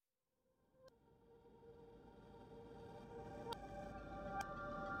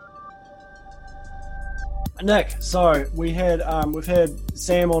Nick, so we've had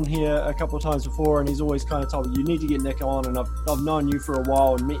Sam on here a couple of times before, and he's always kind of told me you need to get Nick on, and I've known you for a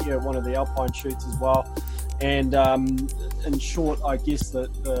while and met you at one of the Alpine shoots as well. And in short, I guess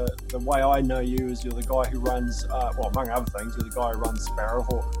the way I know you is you're the guy who runs, among other things, you're the guy who runs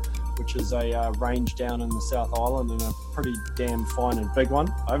Sparrowhawk, which is a range down in the South Island, and a pretty damn fine and big one.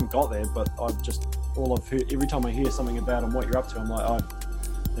 I haven't got there, but I've heard, every time I hear something about and what you're up to, I'm like,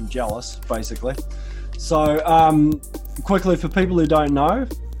 I'm jealous, basically. So, quickly, for people who don't know,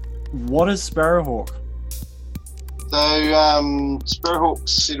 what is Sparrowhawk? So,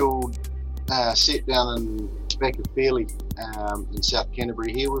 Sparrowhawk's set down in back of Fairley, in South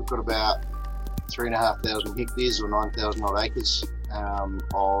Canterbury here. We've got about 3,500 hectares or 9,000 odd acres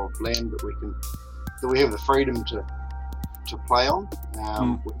of land that we have the freedom to play on,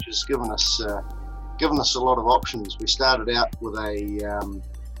 which has given us a lot of options. We started out with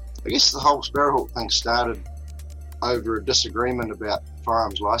I guess the whole Sparrowhawk thing started over a disagreement about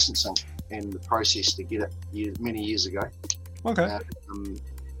firearms licensing and the process to get it many years ago. Okay.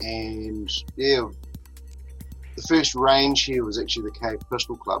 And yeah, the first range here was actually the Cave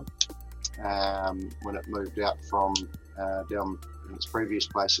Pistol Club when it moved out from down in its previous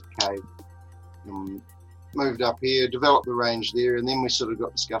place at Cave. Moved up here, developed the range there, and then we sort of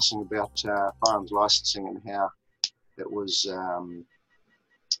got discussing about firearms licensing and how it was.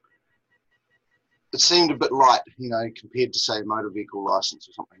 It seemed a bit light, compared to say a motor vehicle license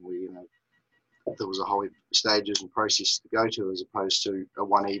or something where there was a whole stages and process to go to, as opposed to a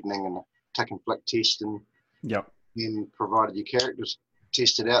one evening and a tick and flick test, and then provided your characters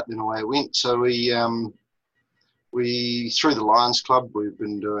tested out, then away it went. So we through the Lions Club, we've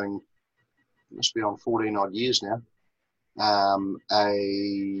been doing, must be on 14 odd years now,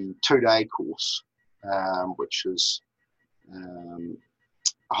 a 2-day course, which is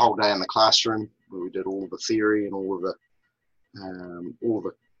a whole day in the classroom where we did all of the theory and all of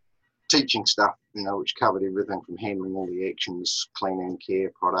the teaching stuff, which covered everything from handling all the actions, cleaning,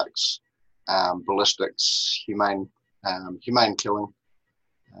 care, products, ballistics, humane killing,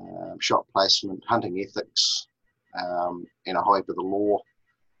 shot placement, hunting ethics, and a whole heap of the law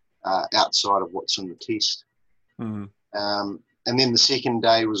outside of what's in the test. And then the second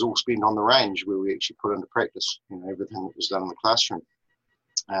day was all spent on the range, where we actually put into practice, everything that was done in the classroom,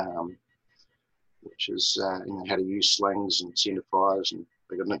 which is how to use slings and centerfires, and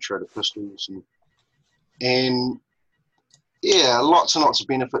they got an intro to pistols, and yeah, lots and lots of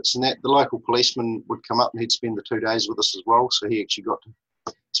benefits in that. The local policeman would come up and he'd spend the 2 days with us as well, so he actually got to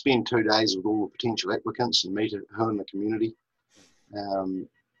spend 2 days with all the potential applicants and meet who in the community,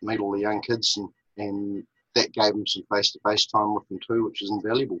 meet all the young kids, and that gave him some face-to-face time with them too, which is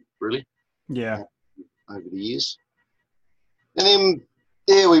invaluable, really. Yeah. Over the years. And then,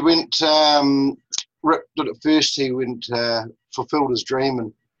 yeah, we went, Rick did it first. He went, fulfilled his dream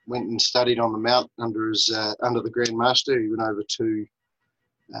and went and studied on the mount under the Grand Master. He went over to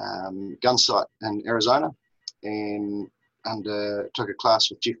Gunsight in Arizona and took a class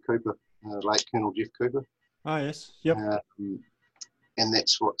with Jeff Cooper, late Colonel Jeff Cooper. Oh, yes. Yep. And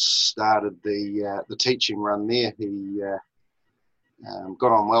that's what started the teaching run there. He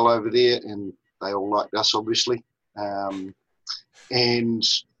got on well over there, and they all liked us, obviously. And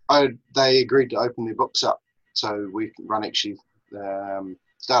they agreed to open their books up, so we run actually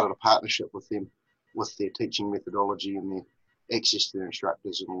started a partnership with them, with their teaching methodology and their access to their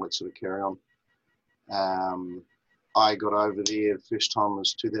instructors and all that sort of carry on. I got over there the first time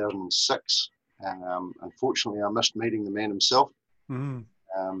was 2006. Unfortunately, I missed meeting the man himself.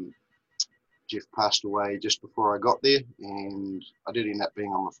 Jeff passed away just before I got there, and I did end up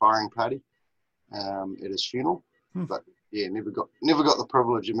being on the firing party at his funeral. But yeah, never got the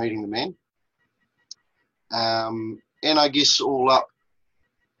privilege of meeting the man. And I guess all up,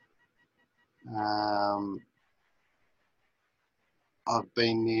 I've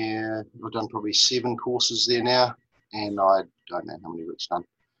been there. I've done probably 7 courses there now, and I don't know how many Rick's done.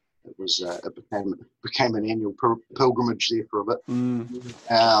 It was it became an annual pilgrimage there for a bit,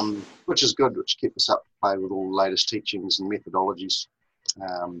 which is good, which kept us up to play with all the latest teachings and methodologies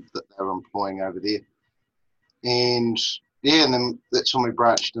that they were employing over there. And yeah, and then that's when we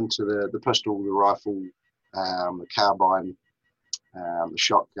branched into the pistol, the rifle, the carbine, the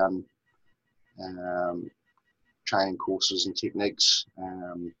shotgun, training courses and techniques.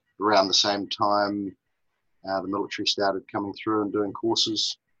 Around the same time, the military started coming through and doing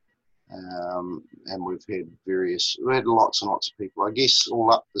courses. And we've had lots and lots of people. I guess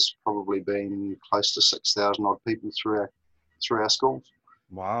all up, there's probably been close to 6,000 odd people through our schools.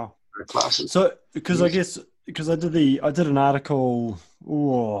 Wow. Our classes. So, because I did an article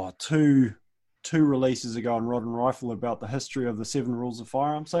 2 2 releases ago on Rod and Rifle about the history of the 7 rules of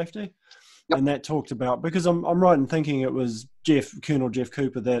firearm safety. Yep. And that talked about, because I'm right in thinking it was Colonel Jeff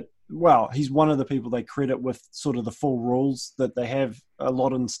Cooper that, well, he's one of the people they credit with sort of the full rules that they have a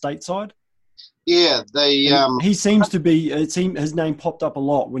lot in stateside. Yeah, he seems to be. His name popped up a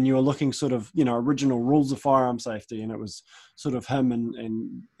lot when you were looking sort of, original rules of firearm safety, and it was sort of him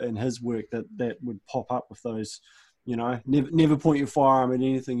and his work that would pop up with those. Never point your firearm at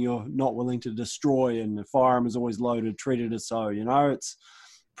anything you're not willing to destroy, and the firearm is always loaded, treated as so. It's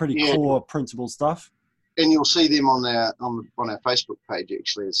pretty core principle stuff. And you'll see them on our Facebook page.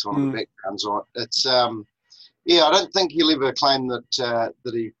 Actually, it's one of the backgrounds on it. It's I don't think he'll ever claim that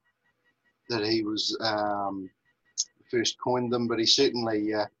he was first coined them, but he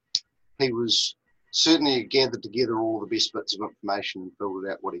certainly gathered together all the best bits of information and filtered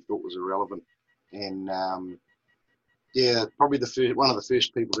out what he thought was irrelevant. And probably one of the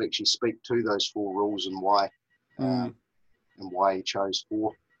first people to actually speak to those 4 rules and why he chose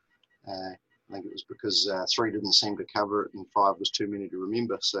 4. I think it was because 3 didn't seem to cover it and 5 was too many to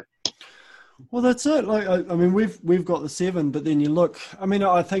remember. So. Well, that's it. Like, I mean, we've got the 7, but then you look. I mean,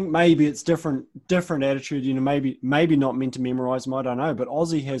 I think maybe it's different attitude. Maybe not meant to memorize them. I don't know. But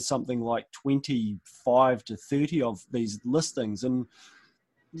Aussie has something like 25 to 30 of these listings, and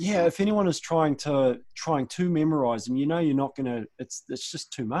if anyone is trying to memorize them, you're not gonna. It's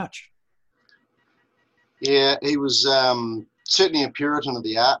just too much. Yeah, he was certainly a Puritan of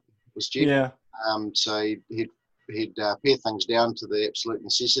the art. Was Jeff. Yeah. So he'd pare things down to the absolute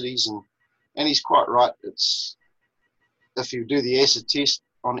necessities And he's quite right. It's if you do the acid test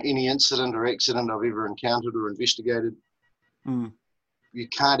on any incident or accident I've ever encountered or investigated, you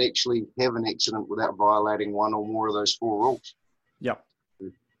can't actually have an accident without violating one or more of those 4 rules. Yeah.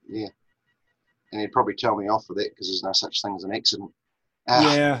 Yeah. And he'd probably tell me off for that because there's no such thing as an accident.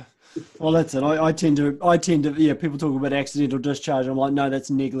 Yeah. Well, that's it. I tend to, people talk about accidental discharge. I'm like, no, that's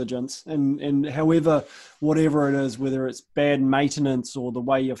negligence. And however, whatever it is, whether it's bad maintenance or the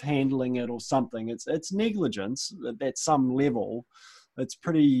way of handling it or something, it's negligence at some level. It's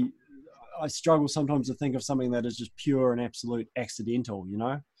pretty, I struggle sometimes to think of something that is just pure and absolute accidental,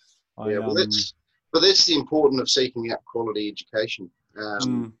 But that's the importance of seeking out quality education.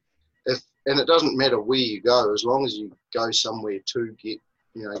 And it doesn't matter where you go, as long as you go somewhere to get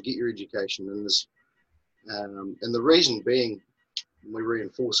your education. And the reason being, we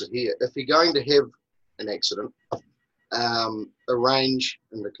reinforce it here, if you're going to have an accident, arrange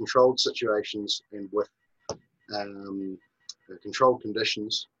in the controlled situations and with controlled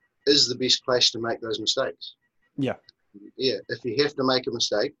conditions is the best place to make those mistakes. Yeah. Yeah, if you have to make a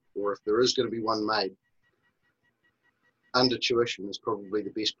mistake, or if there is going to be one made, under tuition is probably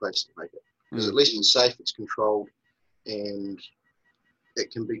the best place to make it. Because at least it's safe, it's controlled, and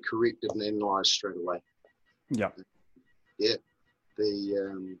it can be corrected and analysed straight away. Yeah. Yeah.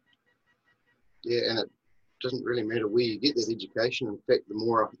 And it doesn't really matter where you get that education. In fact, the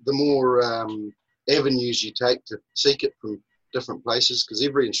more avenues you take to seek it from different places, because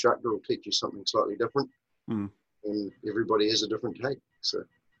every instructor will teach you something slightly different, and everybody has a different take. So.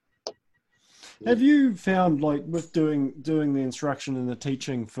 Have you found, like, with doing the instruction and the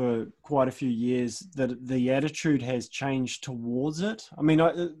teaching for quite a few years, that the attitude has changed towards it? I mean,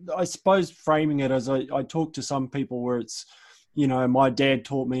 I suppose framing it as I talk to some people where it's, my dad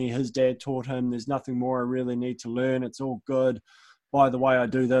taught me, his dad taught him, there's nothing more I really need to learn, it's all good. By the way, I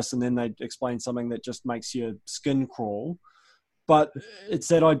do this, and then they explain something that just makes your skin crawl. But it's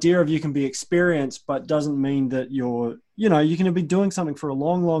that idea of you can be experienced, but doesn't mean that you're going to be doing something for a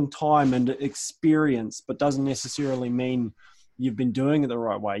long, long time and experience, but doesn't necessarily mean you've been doing it the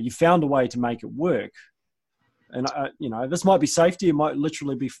right way. You found a way to make it work. And, this might be safety. It might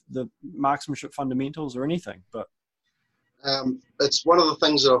literally be the marksmanship fundamentals or anything. But it's one of the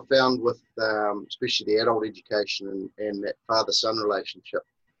things that I've found with especially the adult education and that father-son relationship,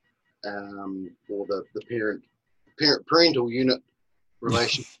 or the parental unit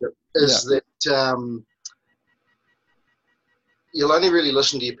relationship is that you'll only really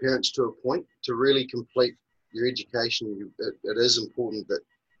listen to your parents to a point. To really complete your education, it is important that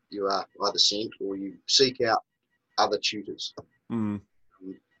you are either sent or you seek out other tutors.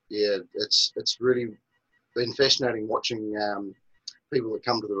 It's really been fascinating watching people that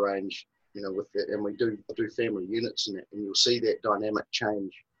come to the range, and we do family units and that, and you'll see that dynamic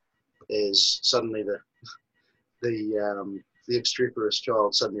change as suddenly the obstreperous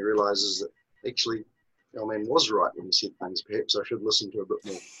child suddenly realizes that actually the old man was right when he said things. Perhaps I should listen to a bit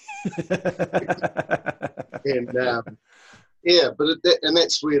more. And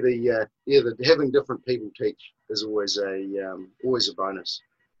that's where the having different people teach is always a bonus.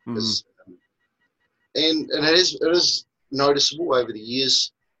 Because and it is noticeable over the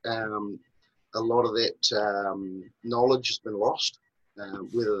years. A lot of that knowledge has been lost,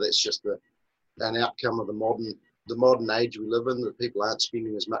 whether that's just an outcome of the modern age we live in, that people aren't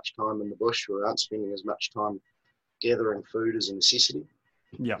spending as much time in the bush or aren't spending as much time gathering food as a necessity.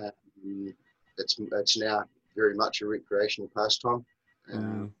 Yeah. It's now very much a recreational pastime,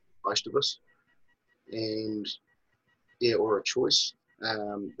 most of us, and or a choice.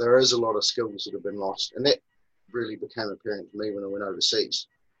 There is a lot of skills that have been lost, and that really became apparent to me when I went overseas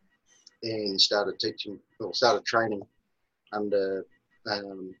and started training under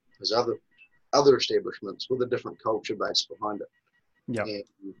his other establishments with a different culture base behind it. Yeah. And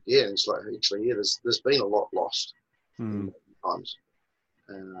it's like actually, there's been a lot lost in times.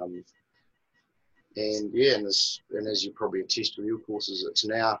 And as you probably attest to your courses, it's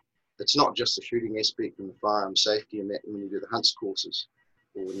not just the shooting aspect and the firearm safety and that when you do the hunts courses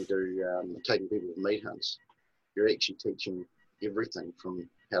or when you do taking people to meat hunts, you're actually teaching everything from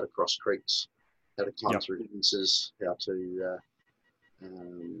how to cross creeks, how to climb through fences, how to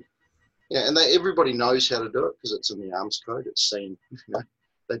and everybody knows how to do it because it's in the arms code. It's seen,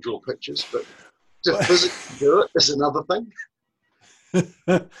 they draw pictures, but to physically do it is another thing.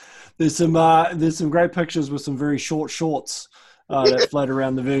 There's some great pictures with some very short shorts that float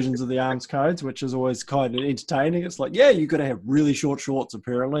around the versions of the arms codes, which is always kind of entertaining. It's like, you've got to have really short shorts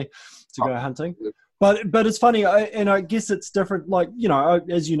apparently to go hunting. But it's funny, and I guess it's different. Like,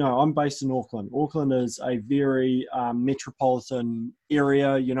 as you know, I'm based in Auckland. Auckland is a very metropolitan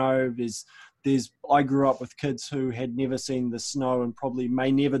area. I grew up with kids who had never seen the snow and probably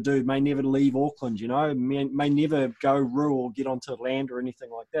may never leave Auckland. May never go rural or get onto land or anything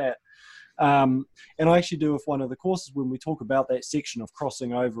like that. And I actually do with one of the courses when we talk about that section of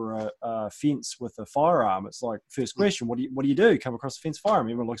crossing over a fence with a firearm. It's like, first question, what do you do? Come across a fence firearm?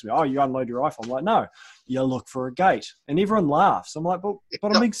 Everyone looks at me, you unload your rifle. I'm like, no, you look for a gate. And everyone laughs. I'm like, but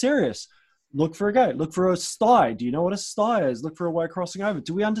I'm being serious. Look for a gate. Look for a sty. Do you know what a sty is? Look for a way of crossing over.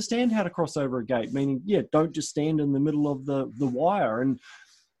 Do we understand how to cross over a gate? Meaning, don't just stand in the middle of the wire. And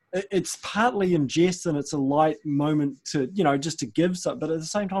it's partly in jest and it's a light moment to, just to give something. But at the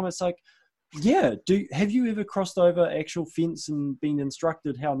same time, it's like, have you ever crossed over actual fence and been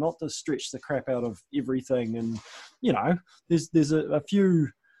instructed how not to stretch the crap out of everything? And, there's a few,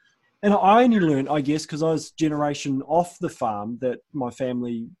 and I only learned, I guess, because I was generation off the farm that my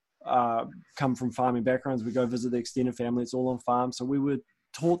family come from farming backgrounds. We go visit the extended family. It's all on farm. So we were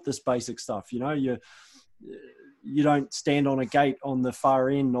taught this basic stuff, you don't stand on a gate on the far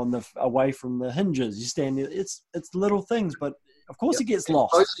end away from the hinges. You stand there. It's little things, but of course it gets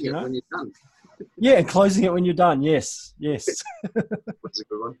lost. Closing it when you're done. And closing it when you're done. Yes. That's a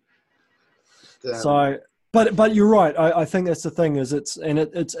good one. So, but you're right. I think that's the thing.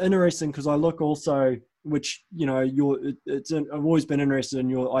 It's interesting because I look also, which I've always been interested in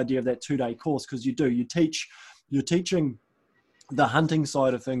your idea of that 2-day course because you're teaching the hunting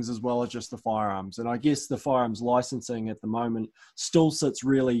side of things as well as just the firearms. And I guess the firearms licensing at the moment still sits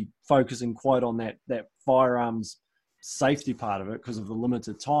really focusing quite on that firearms safety part of it because of the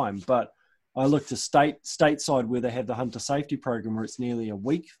limited time. But I look to stateside where they have the hunter safety program where it's nearly a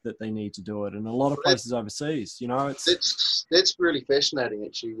week that they need to do it. And a lot of places overseas, that's really fascinating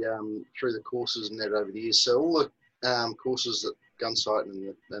actually, through the courses and that over the years. So all the courses at Gunsight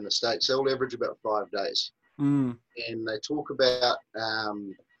in the States, they all average about 5 days. And they talk about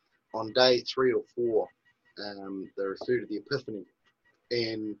on day 3 or 4, they refer to the epiphany,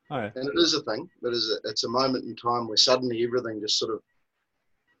 and it is a thing. It's a moment in time where suddenly everything just sort of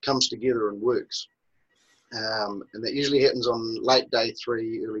comes together and works, and that usually happens on late day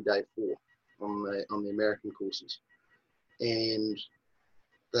 3, early day 4 on the American courses, and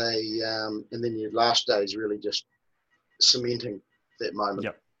they and then your last day is really just cementing that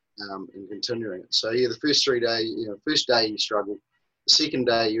moment. And continuing it. So the first 3 days, first day you struggle. The second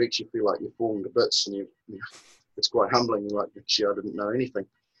day you actually feel like you're falling to bits, and it's quite humbling. You're like, actually, I didn't know anything.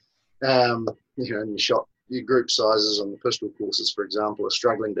 And your group sizes on the pistol courses, for example, are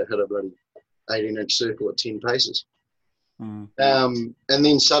struggling to hit a bloody 18-inch circle at 10 paces. And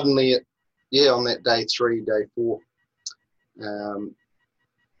then suddenly, on that day 3, day 4,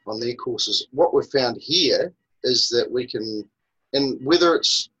 on their courses, what we've found here is that we can, and whether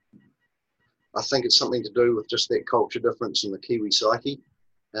it's, I think it's something to do with just that culture difference in the Kiwi psyche.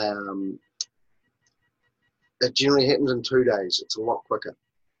 It generally happens in 2 days. It's a lot quicker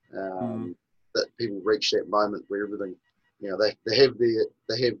that people reach that moment where everything, they have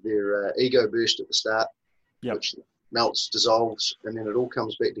their ego burst at the start, which melts, dissolves, and then it all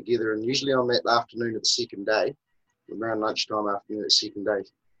comes back together. And usually on that afternoon of the second day, around lunchtime afternoon of the second day,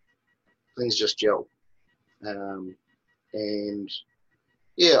 things just gel. And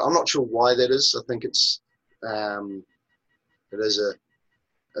yeah, I'm not sure why that is. I think it is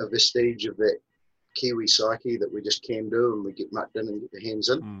a vestige of that Kiwi psyche that we just can do, and we get mucked in and get the hands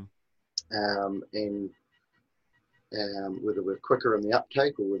in. And whether we're quicker in the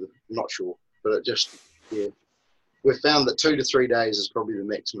uptake or whether, I'm not sure, but it just, yeah, we've found that 2 to 3 days is probably the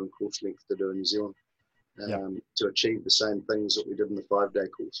maximum course length to do in New Zealand to achieve the same things that we did in the 5-day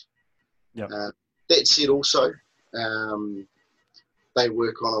course. That said, also, they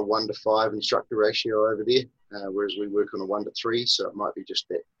work on a 1 to 5 instructor ratio over there, whereas we work on a 1 to 3, so it might be just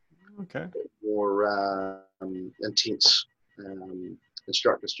that, that more intense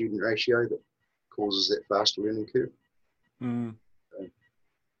instructor-student ratio that causes that faster learning curve. So,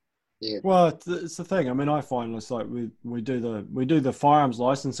 yeah. Well, it's the thing. I mean, I find it's like we do the firearms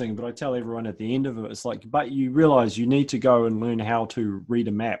licensing, but I tell everyone at the end of it, it's like, but you realize you need to go and learn how to read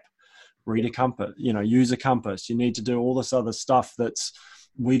a map, read a compass, use a compass. You need to do all this other stuff that's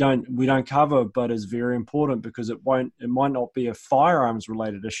we don't cover, but is very important, because it might not be a firearms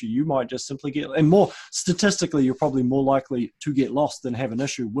related issue. You might just simply get, and more statistically, you're probably more likely to get lost than have an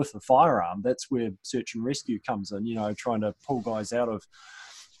issue with a firearm. That's where search and rescue comes in, trying to pull guys out of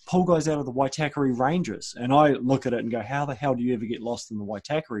the Waitakere ranges. And I look at it and go, how the hell do you ever get lost in the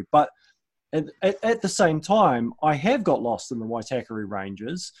Waitakere? But at the same time, I have got lost in the Waitakere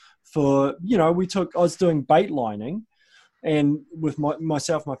ranges for, I was doing bait lining, and with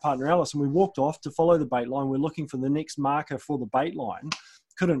myself, my partner Alice, and we walked off to follow the bait line. We're looking for the next marker for the bait line.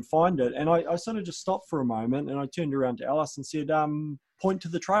 Couldn't find it. And I sort of just stopped for a moment, and I turned around to Alice and said, point to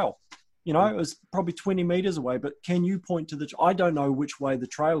the trail. It was probably 20 meters away, but can you point to I don't know which way the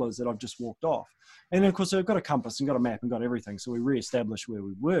trail is that I've just walked off. And then, of course, I've got a compass and got a map and got everything. So we reestablished where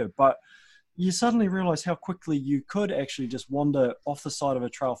we were. But you suddenly realize how quickly you could actually just wander off the side of a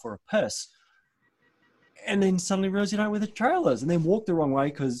trail for a piss, and then suddenly realize you don't know where the trail is, and then walk the wrong way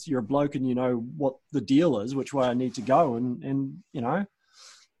because you're a bloke and you know what the deal is, which way I need to go. And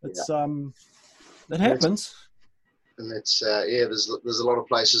it's, it happens. And that's, there's a lot of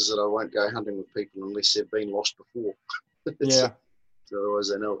places that I won't go hunting with people unless they've been lost before. So otherwise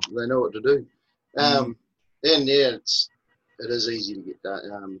they know what to do. And yeah, it is easy to get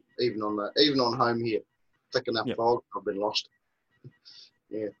done. Even on home here, thick enough fog, I've been lost.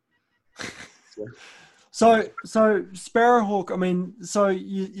 Yeah. So Sparrowhawk, I mean, so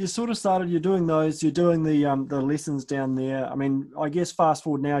you sort of started, you're doing the lessons down there. I mean, I guess fast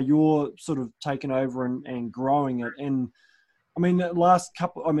forward now, you're sort of taking over and growing it. And I mean,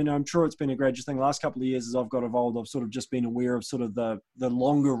 I'm sure it's been a gradual thing. The last couple of years as I've got involved, I've sort of just been aware of sort of the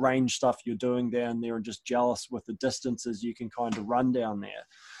longer range stuff you're doing down there, and just jealous with the distances you can kind of run down there.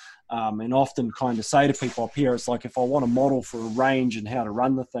 And often kind of say to people up here, it's like, if I want a model for a range and how to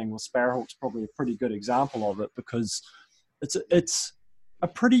run the thing, well, Sparrowhawk's probably a pretty good example of it, because it's a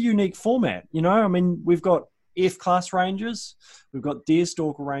pretty unique format. I mean, we've got F-class ranges, we've got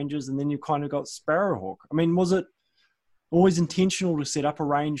deerstalker ranges, and then you've kind of got Sparrowhawk. I mean, was it always intentional to set up a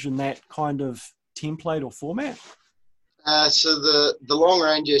range in that kind of template or format? So the long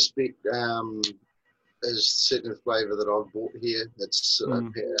range aspect is certainly a flavour that I've bought here. It's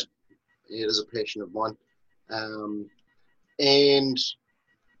it is a passion of mine, and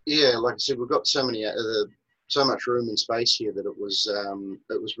yeah, like I said, we've got so much room and space here that it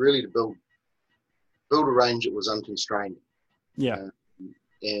was really to build a range that was unconstrained.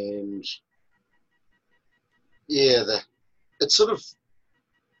 And yeah, it sort of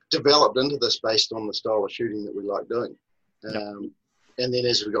developed into this based on the style of shooting that we like doing. And then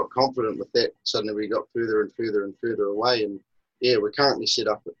as we got confident with that, suddenly we got further and further and further away. And yeah, we're currently set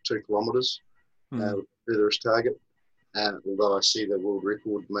up at 2 kilometres, furthest target. Although I see the world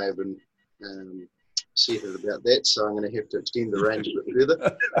record may have been set at about that, so I'm going to have to extend the range a bit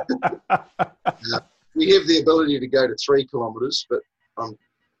further. We have the ability to go to 3 kilometres, but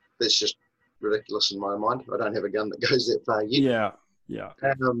that's just ridiculous in my mind. I don't have a gun that goes that far yet.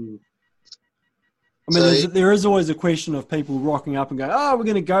 I mean, there is always a question of people rocking up and going, "Oh, we're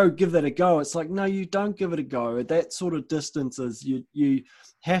going to go give that a go." It's like, no, you don't give it a go. At that sort of distances, you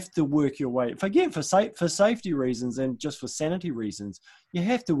have to work your way. For safety reasons and just for sanity reasons, you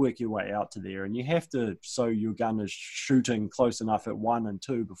have to work your way out to there, and you have to, so your gun is shooting close enough at 1 and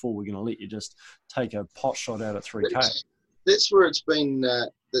 2 before we're going to let you just take a pot shot out at 3K. That's where it's been.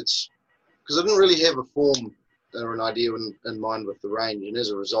 That's because I didn't really have a form or an idea in mind with the range, and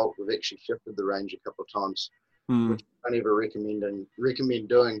as a result, we've actually shifted the range a couple of times, which I never recommend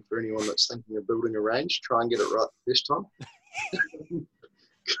doing for anyone that's thinking of building a range. Try and get it right the first time,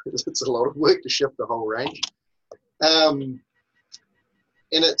 because it's a lot of work to shift the whole range. And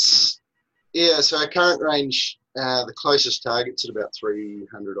it's Yeah, so our current range, the closest target's at about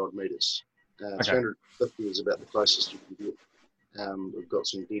 300 odd metres. Okay. 350 is about the closest you can get. We've got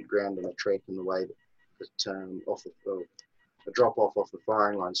some dead ground and a track in the way that a drop off the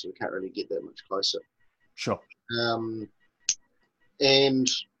firing line, so we can't really get that much closer. Sure. And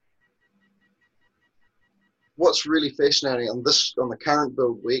what's really fascinating on the current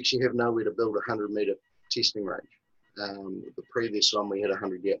build, we actually have nowhere to build a 100-metre testing range. The previous one we had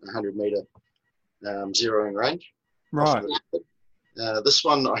 100 metre zeroing range. Right. This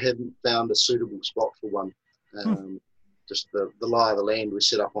one I haven't found a suitable spot for one. Just the lie of the land was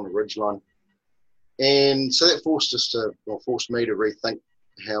set up on a ridgeline, and so that forced me to rethink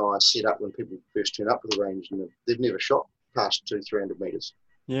how I set up when people first turn up to the range, and they've never shot past 200-300 metres.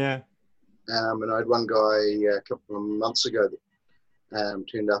 Yeah. And I had one guy a couple of months ago that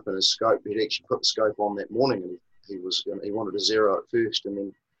turned up in his scope. He'd actually put the scope on that morning, and he wanted to zero at first,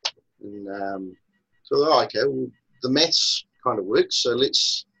 and so okay, well the maths kind of works, so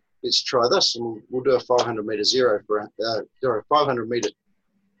let's try this, and we'll do a 500 metre zero for a 500 metre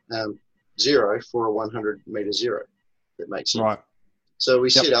zero for a 100 metre zero. That makes sense. Right. So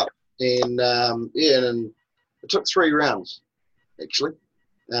we set up, and and it took 3 rounds actually.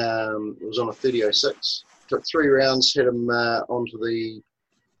 It was on a 30-06. Took 3 rounds, hit him onto the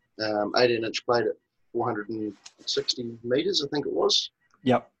 18-inch plate at 460 metres, I think it was.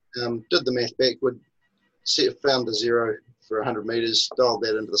 Yep. Did the math backward, found the zero for 100 metres, dialed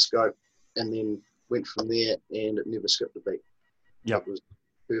that into the scope, and then went from there, and it never skipped a beat. Yep. It was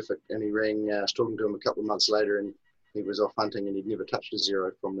perfect. And he rang, I was talking to him a couple of months later, and he was off hunting, and he'd never touched a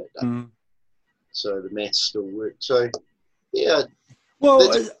zero from that day. So the maths still worked. So, yeah.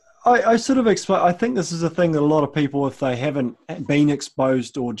 Well, I sort of I think this is a thing that a lot of people, if they haven't been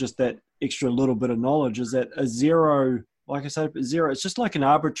exposed or just that extra little bit of knowledge, is that a zero, like I said, zero, it's just like an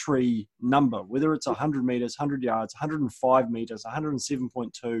arbitrary number, whether it's 100 metres, 100 yards, 105 metres,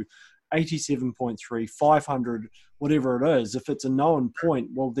 107.2, 87.3, 500, whatever it is. If it's a known point,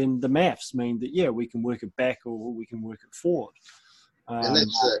 well, then the maths mean that, yeah, we can work it back or we can work it forward. And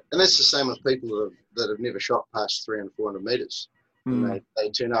that's the same with people that have never shot past 300 and 400 metres. And they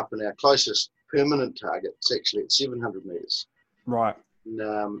turn up, and our closest permanent target is actually at 700 metres. Right. And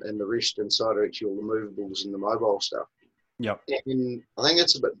the rest inside are actually all the movables and the mobile stuff. Yep. And I think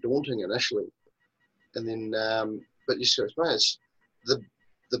it's a bit daunting initially. And then, but you just go, it's the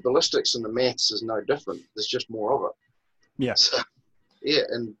ballistics and the maths is no different. There's just more of it. Yeah. So, yeah.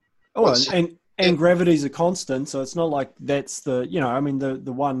 And gravity's a constant, so it's not like that's the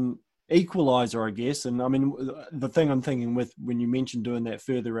one equalizer, I guess. And I mean, the thing I'm thinking with when you mentioned doing that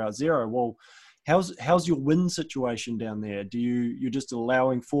further out zero, well, how's your wind situation down there? You're just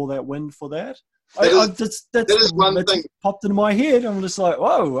allowing for that wind for that? That is one thing popped into my head. I'm just like,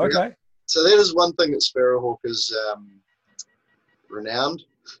 whoa, okay. Yeah. So that is one thing that Sparrowhawk is renowned.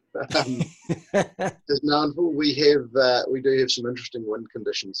 Is known for. We do have some interesting wind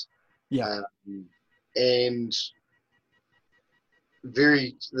conditions. Yeah. And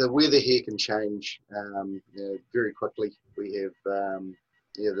the weather here can change very quickly. We have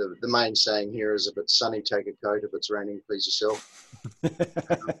the main saying here is, if it's sunny, take a coat. If it's raining, please yourself.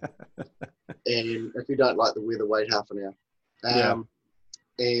 And if you don't like the weather, wait half an hour.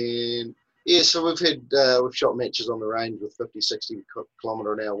 And yeah, so we've shot matches on the range with 50, 60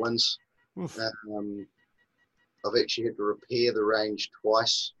 kilometre an hour winds. I've actually had to repair the range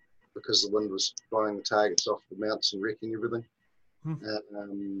twice because the wind was blowing the targets off the mounts and wrecking everything.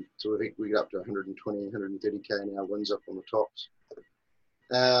 So we get up to 120, 130 k an hour winds up on the tops.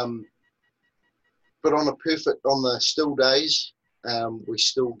 But on the still days, we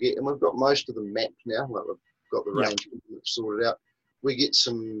still get, and we've got most of them mapped now. Like we've got the range sorted out. We get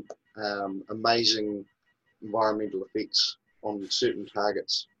some amazing environmental effects on certain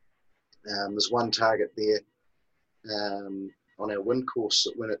targets. There's one target there on our wind course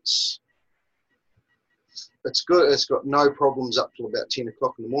that when it's good, it's got no problems up till about 10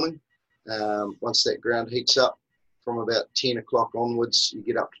 o'clock in the morning. Once that ground heats up, from about 10 o'clock onwards, you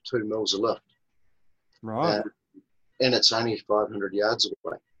get up to 2 mils of lift. Right. And it's only 500 yards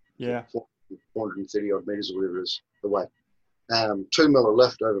away. Yeah. 430 odd metres or whatever it is away. 2 mil of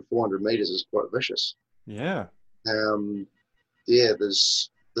lift over 400 metres is quite vicious. Yeah. There's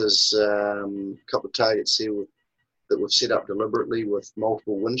a couple of targets there that we've set up deliberately with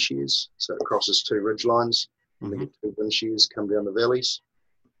multiple wind shears. So it crosses 2 ridge lines, and we get 2 wind shears come down the valleys.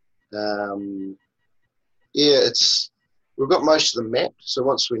 We've got most of them mapped. So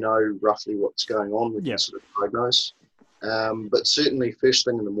once we know roughly what's going on, we can sort of diagnose. But certainly first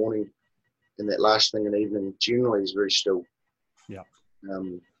thing in the morning and that last thing in the evening generally is very still. Yeah.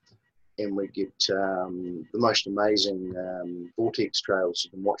 and we get the most amazing vortex trails.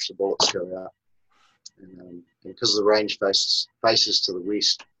 You can watch the bullets go out, and because the range faces to the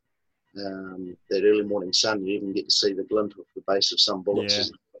west, that early morning sun, you even get to see the glint of the base of some bullets as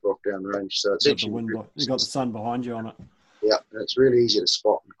they drop down the range. So it's actually you got the sun behind you on it. Yeah, and it's really easy to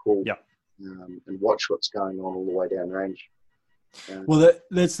spot and call. Yeah. And watch what's going on all the way down range. Well,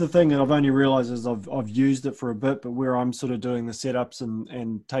 that's the thing that I've only realised is I've used it for a bit, but where I'm sort of doing the setups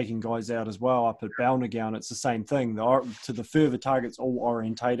and taking guys out as well up at Balnagown, it's the same thing. To the further targets all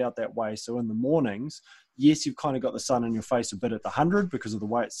orientate out that way. So in the mornings, yes, you've kind of got the sun in your face a bit at the 100 because of the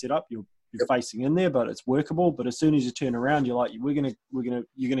way it's set up. You're facing in there, but it's workable. But as soon as you turn around, you're like, you're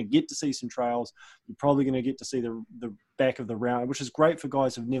gonna get to see some trails. You're probably gonna get to see the back of the round, which is great for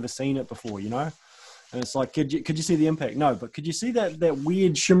guys who've never seen it before, you know. And it's like, could you see the impact? No, but could you see that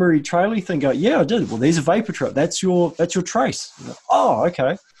weird shimmery traily thing? Go, yeah, I did. Well, there's a vapor trail. That's your trace. Like, oh,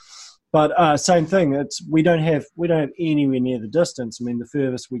 okay. But same thing. We don't have anywhere near the distance. I mean, the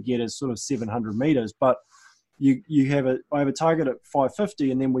furthest we get is sort of 700 meters. But I have a target at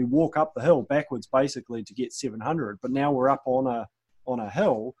 550, and then we walk up the hill backwards basically to get 700. But now we're up on a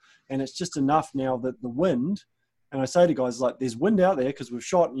hill, and it's just enough now that the wind. And I say to guys like, there's wind out there because we've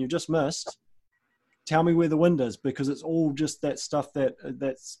shot and you just missed. Tell me where the wind is, because it's all just that stuff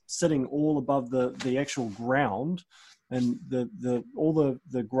that's sitting all above the actual ground, and all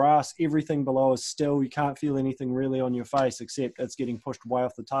the grass, everything below is still. You can't feel anything really on your face except it's getting pushed way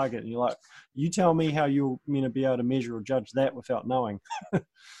off the target. And you're like, you tell me how you're going to be able to measure or judge that without knowing.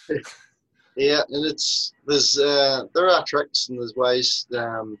 Yeah, and there are tricks and there's ways,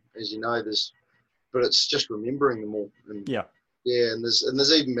 as you know, but it's just remembering them all. And, yeah, and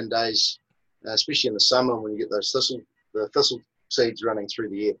there's even been days, especially in the summer, when you get those thistle seeds running through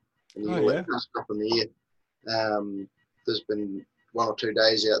the air, and you let them up in the air. There's been 1 or 2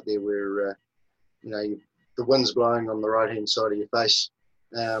 days out there where the wind's blowing on the right hand side of your face,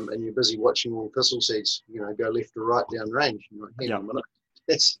 and you're busy watching all thistle seeds, go left or right down range. You're like, hang on a minute,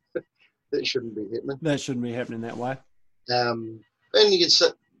 that shouldn't be happening. That shouldn't be happening that way. And you can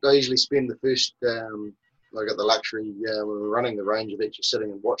sit. I usually spend the first. I got the luxury when we're running the range of actually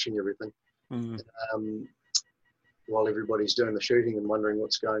sitting and watching everything. While everybody's doing the shooting and wondering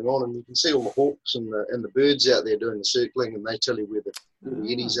what's going on, and you can see all the hawks and the birds out there doing the circling, and they tell you where the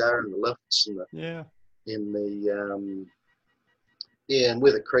eddies are and the lifts and and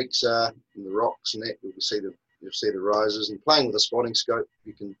where the creeks are and the rocks and that. You'll see the rises, and playing with a spotting scope,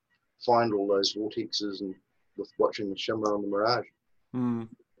 you can find all those vortexes and with watching the shimmer on the mirage.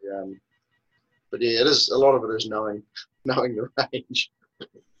 But yeah, it is a lot of it is knowing the range.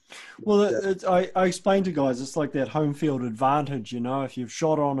 Well, I explain to guys, it's like that home field advantage, if you've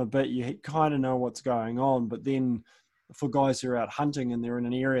shot on a bit, you kind of know what's going on. But then for guys who are out hunting and they're in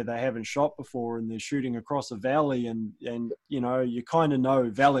an area they haven't shot before and they're shooting across a valley and you kind of know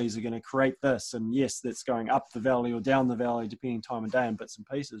valleys are going to create this. And yes, that's going up the valley or down the valley, depending time of day and bits and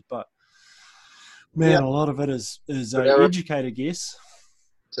pieces. But man, a lot of it is educated guess.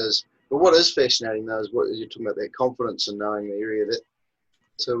 It is. But what is fascinating though is what you're talking about, that confidence in knowing the area.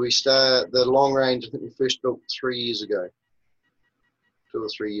 So we start the long range. I think we first built 3 years ago, 2 or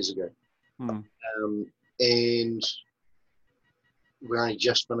 3 years ago, and we're only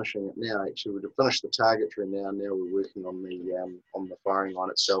just finishing it now. Actually, we've finished the targetry now. Now we're working on the firing line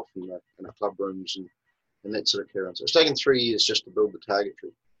itself and the club rooms and that sort of carry on. So it's taken 3 years just to build the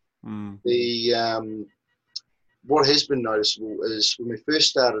targetry. What has been noticeable is when we first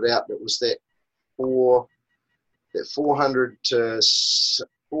started out, it was that 400 to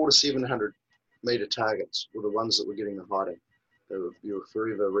 700 meter targets were the ones that were getting the hiding. You were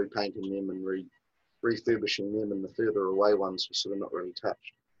forever repainting them and refurbishing them, and the further away ones were sort of not really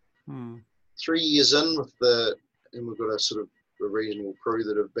touched. 3 years in and we've got a sort of a reasonable crew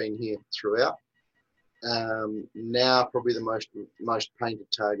that have been here throughout. Now probably the most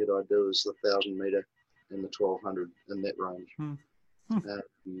painted target I do is the 1,000 meter and the 1,200 in that range.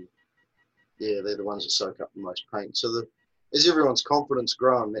 They're the ones that soak up the most paint. So as everyone's confidence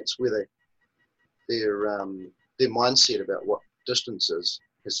growing, that's where their mindset about what distance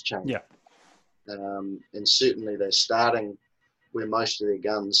has changed. And certainly they're starting where most of their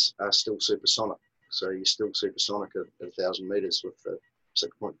guns are still supersonic. So you're still supersonic at 1,000 meters with the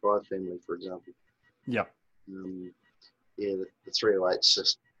 6.5 family, for example. The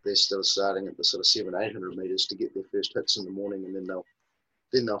 308s, they're still starting at the sort of 700-800 meters to get their first hits in the morning, and then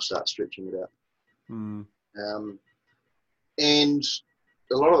they'll start stretching it out. And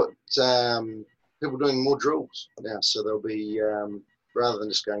a lot of it, people doing more drills now, so they'll be rather than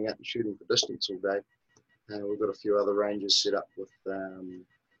just going out and shooting for distance all day. We've got a few other ranges set up with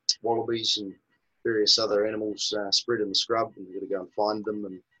wallabies and various other animals spread in the scrub, and you've got to go and find them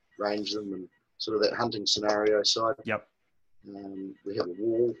and range them, and sort of that hunting scenario side. Yep. We have a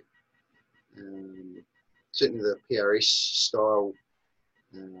wall. Certainly the PRS style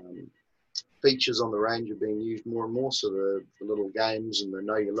features on the range are being used more and more. So the little games and the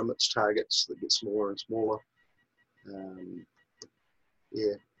know your limits targets that get smaller and smaller.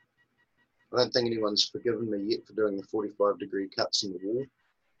 Yeah. I don't think anyone's forgiven me yet for doing the 45-degree cuts in the wall.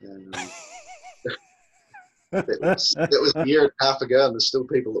 That was a year and a half ago, and there's still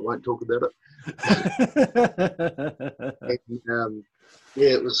people that won't talk about it. And,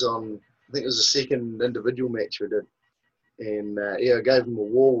 it was on, I think it was the second individual match we did. And I gave them a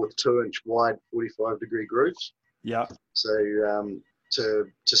wall with 2-inch wide 45-degree grooves. Yeah. So to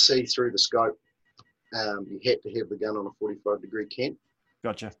see through the scope, you had to have the gun on a 45-degree cant.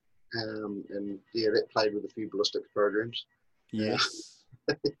 Gotcha. And that played with a few ballistics programs. Yes.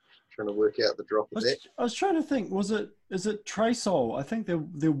 Trying to work out the drop of that. I was trying to think, is it Tracol? I think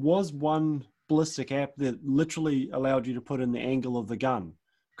there was one ballistic app that literally allowed you to put in the angle of the gun.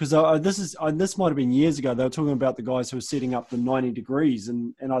 Because this might have been years ago. They were talking about the guys who were setting up the 90 degrees,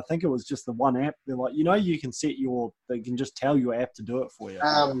 and I think it was just the one app. They're like, you can they can just tell your app to do it for you.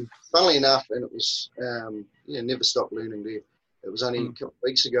 Funnily enough, and it was, never stop learning there. It was only a couple of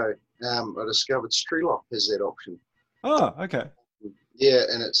weeks ago, I discovered Strelok has that option. Oh, okay. Yeah,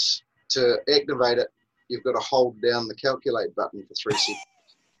 and it's to activate it, you've got to hold down the calculate button for 3 seconds.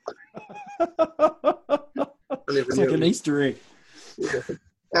 It's like an Easter egg. Yeah.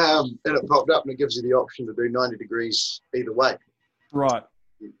 And it popped up and it gives you the option to do 90 degrees either way. Right.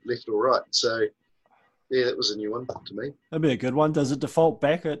 Left or right. So, yeah, that was a new one to me. That'd be a good one. Does it default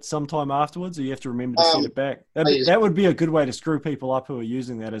back at some time afterwards, or you have to remember to set it back? That would be a good way to screw people up who are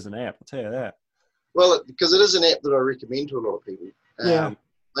using that as an app. I'll tell you that. Well, because it is an app that I recommend to a lot of people.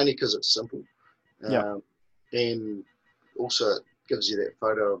 Only because it's simple. And also it gives you that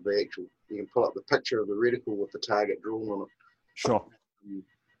photo of the actual, you can pull up the picture of the reticle with the target drawn on it. Sure.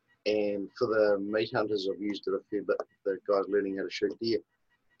 And for the meat hunters, I've used it a fair bit. The guys learning how to shoot deer,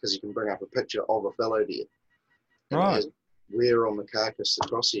 because you can bring up a picture of a fallow deer, and where on the carcass the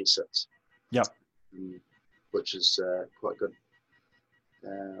crosshair sits. Yep. Which is quite good.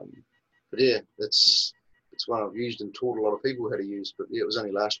 But yeah, it's one I've used and taught a lot of people how to use. But yeah, it was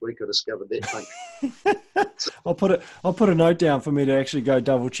only last week I discovered that thing. I'll put a note down for me to actually go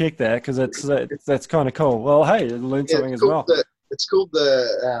double check that, because that's kind of cool. Well, hey, I learned something as well. It's called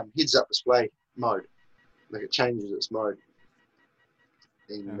the heads-up display mode. Like it changes its mode.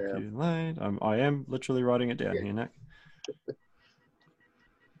 And, I am literally writing it down here, Nick.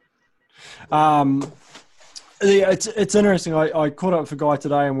 It's interesting. I caught up with a guy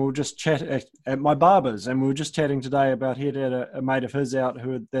today, and we were just chatting at my barber's, and we were just chatting today about he had a mate of his out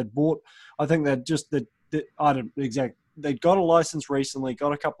who had bought. I think I don't exact. They'd got a license recently,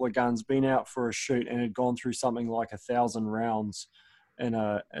 got a couple of guns, been out for a shoot, and had gone through something like 1,000 rounds in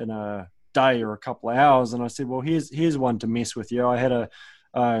a day or a couple of hours. And I said, well, here's one to mess with you. I had a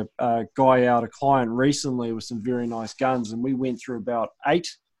guy out, a client recently with some very nice guns, and we went through about 8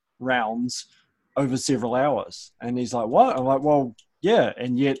 rounds over several hours. And he's like, what? I'm like, well, yeah.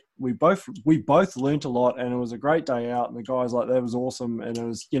 And yet we both learnt a lot, and it was a great day out. And the guy's like, that was awesome. And it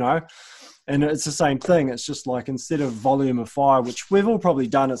was, and it's the same thing. It's just like, instead of volume of fire, which we've all probably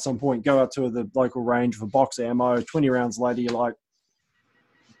done at some point, go out to the local range for box ammo, 20 rounds later, you're like,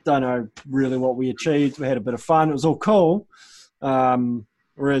 don't know really what we achieved. We had a bit of fun. It was all cool.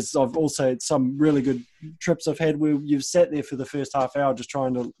 Whereas I've also had some really good trips I've had where you've sat there for the first half hour just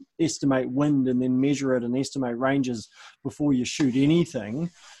trying to estimate wind and then measure it and estimate ranges before you shoot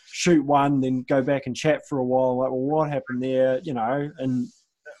anything. Shoot one, then go back and chat for a while. Like, well, what happened there? And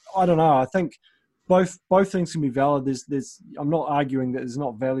I don't know. I think both things can be valid. I'm not arguing that there's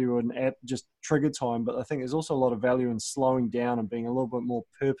not value in just trigger time, but I think there's also a lot of value in slowing down and being a little bit more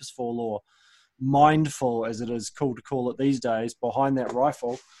purposeful or mindful, as it is cool to call it these days, behind that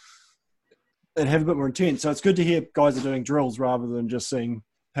rifle, and have a bit more intent. So it's good to hear guys are doing drills rather than just seeing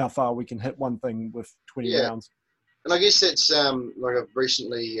how far we can hit one thing with 20 rounds. And I guess that's like I've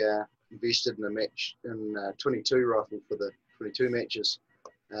recently invested in a match in 22 rifle for the 22 matches.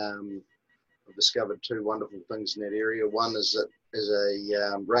 I've discovered 2 wonderful things in that area. One is that as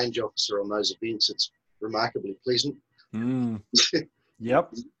a range officer on those events, it's remarkably pleasant.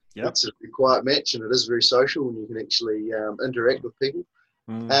 Yep. It's a very quiet match, and it is very social, and you can actually interact with people.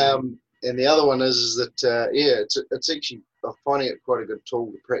 And the other one is that it's actually, I'm finding it quite a good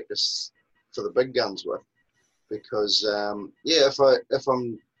tool to practice for the big guns with, because if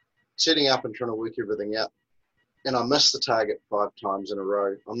I'm setting up and trying to work everything out, and I miss the target 5 times in a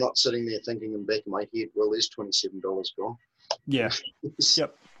row, I'm not sitting there thinking in the back of my head, well, there's $27 gone. Yeah.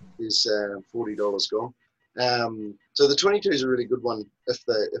 Yep. There's $40 gone. So the 22 is a really good one if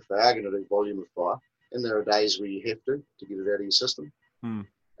they are going to do volume of fire, and there are days where you have to get it out of your system.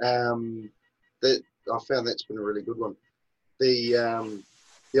 That I found that's been a really good one. The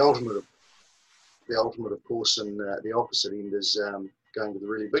ultimate of course, and the opposite end is going with the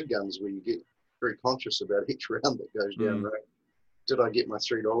really big guns, where you get very conscious about each round that goes down road. Did I get my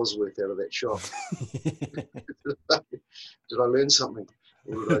 $3 worth out of that shot? Did I learn something,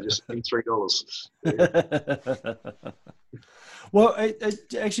 or did I just spend $3? Yeah. Well,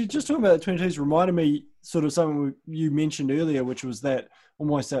 it actually, just talking about the 22s reminded me sort of something you mentioned earlier, which was that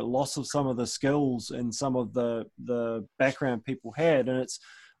almost that loss of some of the skills and some of the background people had. And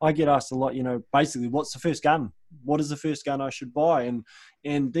I get asked a lot, basically, what's the first gun? What is the first gun I should buy?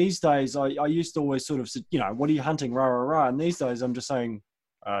 And these days, I used to always sort of say, what are you hunting? Rah, rah, rah. And these days, I'm just saying,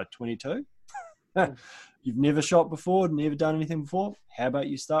 22. You've never shot before, never done anything before. How about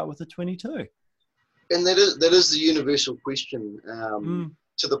you start with a 22? And that is the universal question,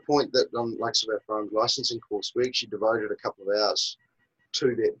 to the point that on our firearms licensing course, we actually devoted a couple of hours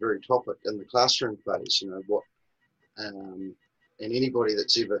to that very topic in the classroom phase. And anybody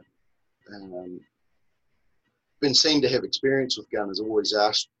that's ever been seen to have experience with gun is always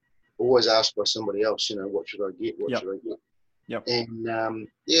asked by somebody else, what should I get? What should I get? Yep. And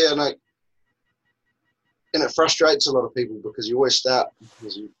and it frustrates a lot of people, because you always start,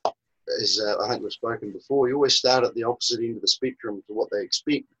 as I think we've spoken before, you always start at the opposite end of the spectrum to what they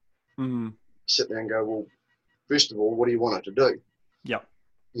expect. You sit there and go, well, first of all, what do you want it to do? Yep.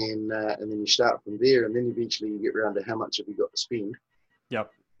 And then you start from there, and then eventually you get around to how much have you got to spend.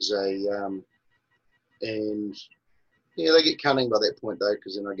 Yep. And they get cunning by that point, though,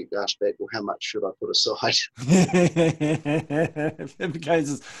 because then I get asked back, well, how much should I put aside? It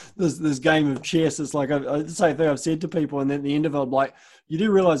becomes this game of chess. It's like the same thing I've said to people, and then at the end of it, I'm like, you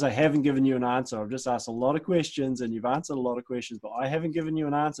do realize I haven't given you an answer. I've just asked a lot of questions, and you've answered a lot of questions, but I haven't given you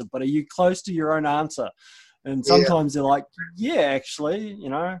an answer. But are you close to your own answer? And sometimes they're like, yeah, actually,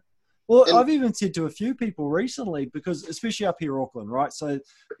 Well, I've even said to a few people recently, because especially up here in Auckland, right? So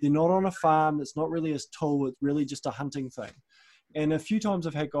they're not on a farm. It's not really a tool. It's really just a hunting thing. And a few times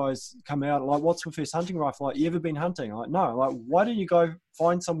I've had guys come out like, what's my first hunting rifle? Like, you ever been hunting? I'm like, no. Like, why don't you go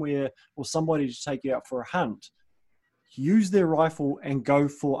find somewhere or somebody to take you out for a hunt? Use their rifle and go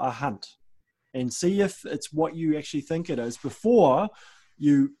for a hunt and see if it's what you actually think it is before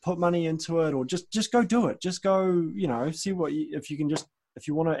you put money into it, or just go do it. Just go, see if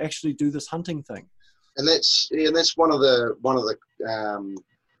you want to actually do this hunting thing. And that's one of the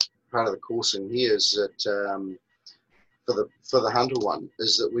part of the coursing here is that for the hunter one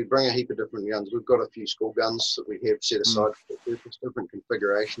is that we bring a heap of different guns. We've got a few school guns that we have set aside for purpose, different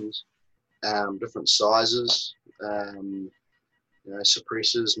configurations, different sizes,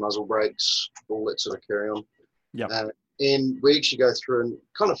 suppressors, muzzle brakes, all that sort of carry on. Yeah. And we actually go through and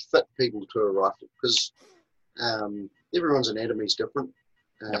kind of fit people to a rifle, because everyone's anatomy is different.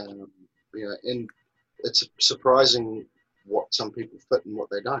 And it's surprising what some people fit and what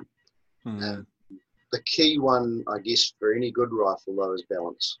they don't. The key one, I guess, for any good rifle, though, is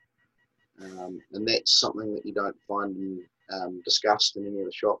balance. And that's something that you don't find discussed in any of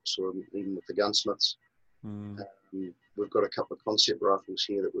the shops, or even with the gunsmiths. We've got a couple of concept rifles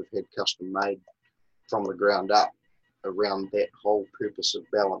here that we've had custom made from the ground up around that whole purpose of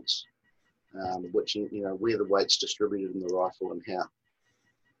balance, which, where the weight's distributed in the rifle and how.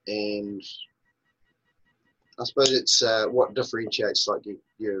 And I suppose it's what differentiates like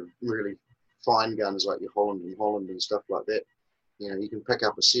your really fine guns, like your Holland and stuff like that. You can pick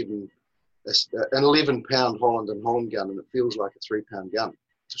up an 11-pound Holland gun, and it feels like a 3-pound gun,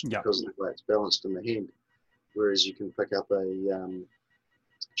 just because of the way it's balanced in the hand. Whereas you can pick up a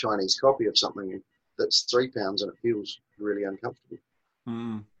Chinese copy of something that's 3 pounds, and it feels really uncomfortable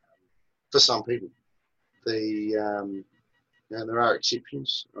for some people. There are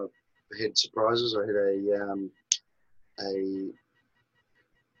exceptions. I've had surprises. I had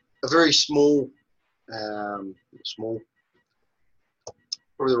a very small,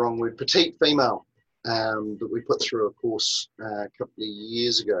 probably the wrong word, petite female that we put through a course a couple of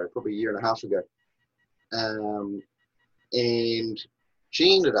years ago, probably a year and a half ago. And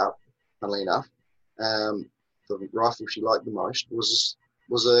she ended up, funnily enough, the rifle she liked the most was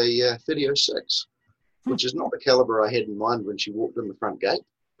a 30-06, which is not the caliber I had in mind when she walked in the front gate.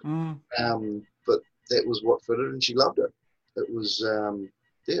 But that was what fitted, and she loved it. It was,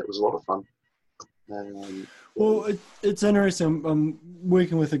 it was a lot of fun. Well, it's interesting. I'm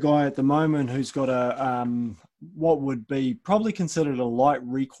working with a guy at the moment who's got what would be probably considered a light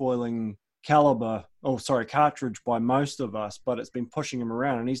recoiling cartridge by most of us, but it's been pushing him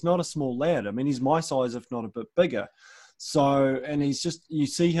around. And he's not a small lad. I mean, he's my size, if not a bit bigger. So, and he's just, you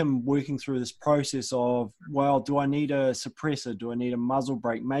see him working through this process of, well, do I need a suppressor? Do I need a muzzle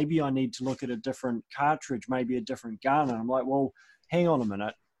brake? Maybe I need to look at a different cartridge, maybe a different gun. And I'm like, well, hang on a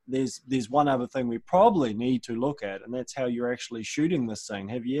minute. There's one other thing we probably need to look at, and that's how you're actually shooting this thing.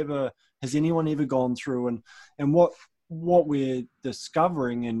 Has anyone ever gone through and what we're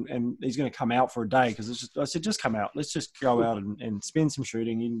discovering, and he's going to come out for a day, because I said, just come out. Let's just go out and spend some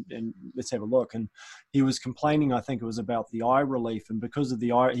shooting and let's have a look. And he was complaining, I think it was about the eye relief, and because of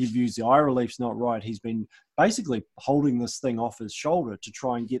he views the eye relief's not right, he's been basically holding this thing off his shoulder to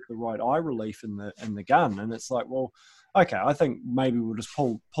try and get the right eye relief in the gun. And it's like, well, okay, I think maybe we'll just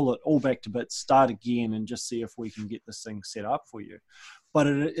pull it all back to bits, start again, and just see if we can get this thing set up for you. But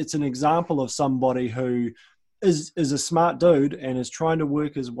it's an example of somebody who is a smart dude and is trying to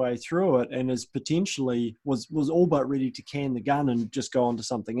work his way through it, and is potentially was all but ready to can the gun and just go on to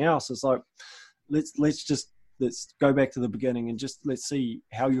something else. It's like, let's go back to the beginning and just let's see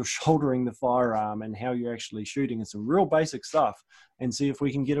how you're shouldering the firearm and how you're actually shooting, and some real basic stuff, and see if we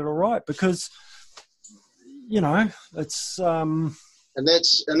can get it all right. Because, it's and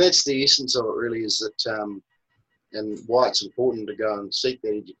that's the essence of it, really, is that and why it's important to go and seek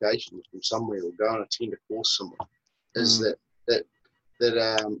that education from somewhere, or go and attend a course somewhere, is that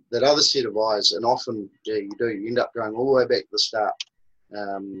other set of eyes. And often, you end up going all the way back to the start.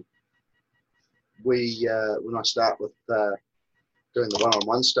 When I start with doing the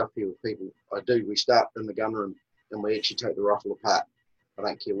one-on-one stuff here with people, we start in the gun room and we actually take the rifle apart. I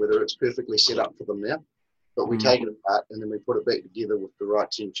don't care whether it's perfectly set up for them now, but we take it apart and then we put it back together with the right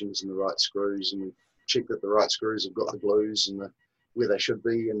tensions and the right screws, and we check that the right screws have got the glues and where they should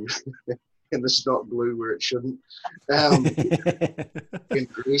be, and and this is not glue where it shouldn't, and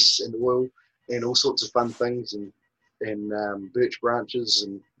grease and oil and all sorts of fun things, and birch branches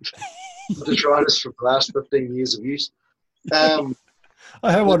and detritus from the last 15 years of use. I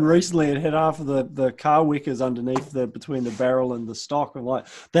had one recently. It had half of the car wickers underneath between the barrel and the stock. I'm like,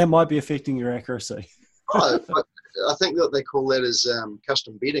 that might be affecting your accuracy. I think that they call that as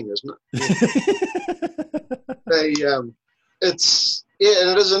custom bedding, isn't it? It's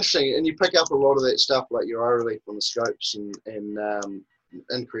and it is interesting, and you pick up a lot of that stuff, like your eye relief on the scopes and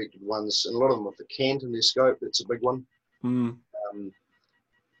incorrected ones, and a lot of them with the cant in their scope. That's a big one. I've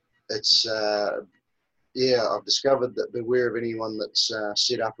discovered that beware of anyone that's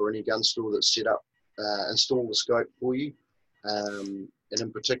set up, or any gun store that's set up, install the scope for you, and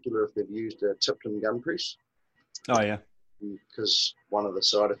in particular if they've used a Tipton gun press. Oh yeah. Because one of the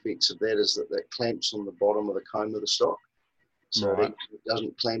side effects of that is that clamps on the bottom of the comb of the stock, so it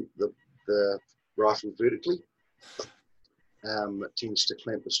doesn't clamp the rifle vertically. It tends to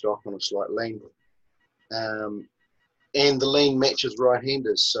clamp the stock on a slight lean, and the lean matches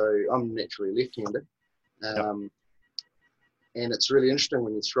right-handers. So I'm naturally left-hander, and it's really interesting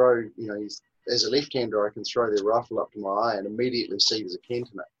when you throw. As a left-hander, I can throw their rifle up to my eye and immediately see there's a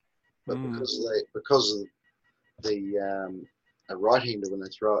cant in it. But because of a right-hander, when they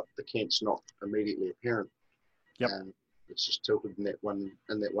throw it, the cant's not immediately apparent. It's just tilted in that one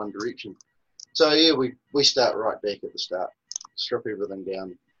direction. So yeah, we start right back at the start, strip everything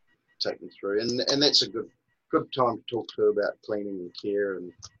down, take them through, and that's a good time to talk to about cleaning and care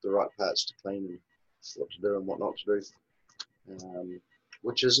and the right parts to clean and what to do and what not to do,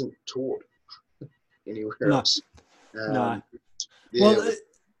 which isn't taught anywhere else. No. Well,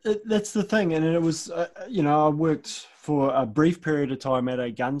 that's the thing, and it was, I worked for a brief period of time at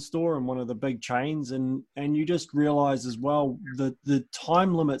a gun store in one of the big chains, and you just realize as well the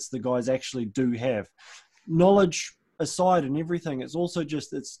time limits the guys actually do have. Knowledge aside and everything, it's also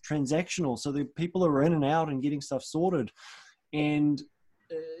just, it's transactional, so the people are in and out and getting stuff sorted, and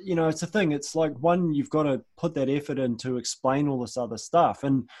it's a thing. It's like, one, you've got to put that effort in to explain all this other stuff,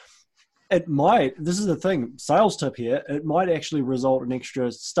 and this is the thing, sales tip here, it might actually result in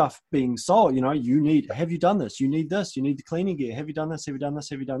extra stuff being sold. Have you done this? You need this, you need the cleaning gear. Have you done this? Have you done this?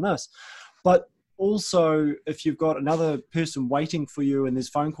 Have you done this? But also, if you've got another person waiting for you and there's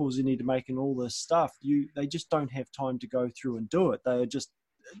phone calls you need to make and all this stuff, they just don't have time to go through and do it. They are just,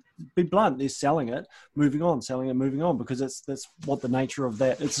 be blunt, they're selling it, moving on, because that's what the nature of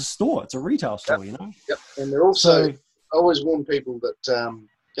that. It's a store, it's a retail store, Yep. And they're also, I always warn people that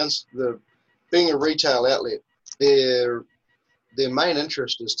being a retail outlet, their main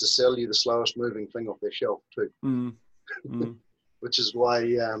interest is to sell you the slowest moving thing off their shelf too. Which is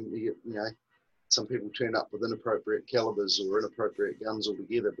why some people turn up with inappropriate calibers or inappropriate guns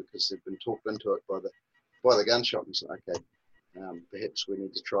altogether, because they've been talked into it by by the gun shop and say, okay, perhaps we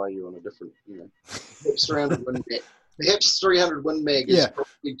need to try you on a different, perhaps 300 Win Mag. Perhaps 300 Win Mag is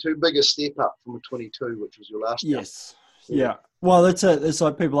probably too big a step up from a 22, which was your last gun. Yes. Yeah. Well, that's it. It's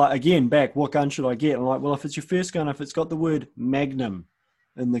like people are, again, back, what gun should I get? I'm like, well, if it's your first gun, if it's got the word Magnum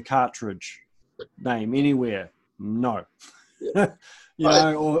in the cartridge name anywhere, no.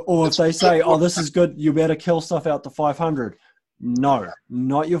 Yeah. Or if they say, oh, this is good, you better kill stuff out to 500. No,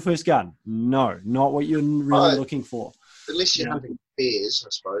 not your first gun. No, not what you're really looking for. Unless you're hunting bears, I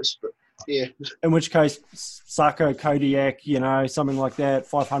suppose, but yeah. In which case, Sako, Kodiak, something like that,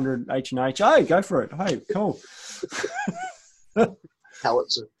 500 H&H. Hey, go for it. Hey, cool.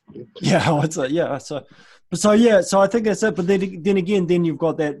 Howitzer. Yeah, howitzer. Yeah. So I think that's it. But then again, you've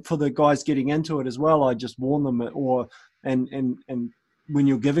got that for the guys getting into it as well. I just warn them, and when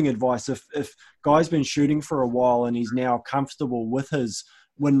you're giving advice, if guy's been shooting for a while and he's now comfortable with his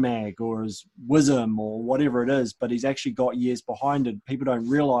Win Mag or his Wisdom or whatever it is, but he's actually got years behind it, people don't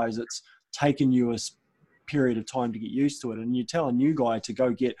realize it's taken you a period of time to get used to it. And you tell a new guy to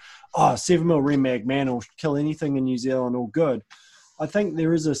go get 7mm Rem Mag, man, or kill anything in New Zealand, all good. I think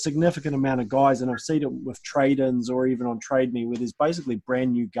there is a significant amount of guys, and I've seen it with trade-ins or even on Trade Me, where there's basically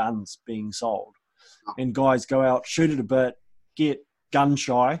brand new guns being sold. And guys go out, shoot it a bit, get gun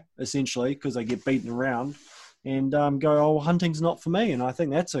shy, essentially, because they get beaten around, and go, oh, hunting's not for me. And I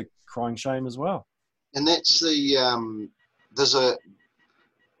think that's a crying shame as well. And that's the,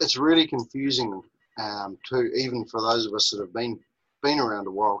 it's really confusing too, even for those of us that have been around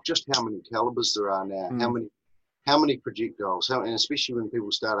a while, just how many calibers there are now, how many projectiles, and especially when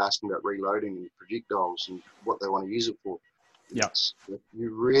people start asking about reloading and projectiles and what they want to use it for. Yes,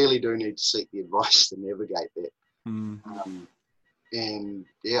 you really do need to seek the advice to navigate that. And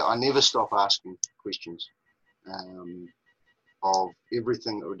I never stop asking questions of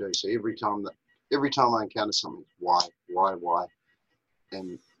everything that we do. So every time I encounter something, why,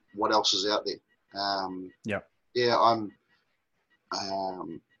 and what else is out there? I'm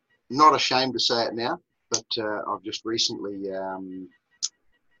not ashamed to say it now, but I've just recently, 3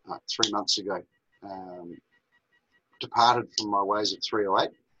 months ago, departed from my ways of 308.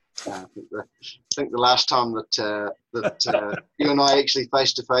 I think the last time that you and I actually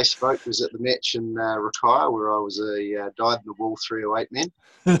face-to-face spoke was at the match in Rakaya, where I was a dyed-in-the-wool 308 man.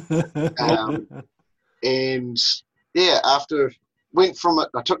 And after went from it,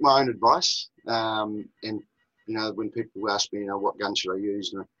 I took my own advice. And when people ask me, what gun should I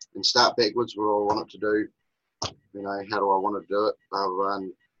use, and start backwards, what do I want it to do? How do I want to do it?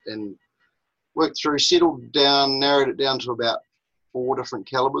 And worked through, settled down, narrowed it down to about 4 different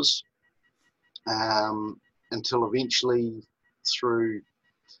calibers, until eventually, through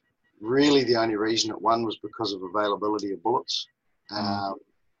really the only reason it won was because of availability of bullets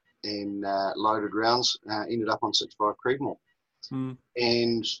and loaded rounds, ended up on 6.5 Creedmoor.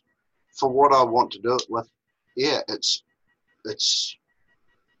 And for what I want to do it with, it's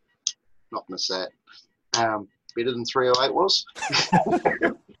not going to say it, better than 308 was.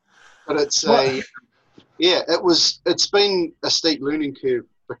 But it's it's been a steep learning curve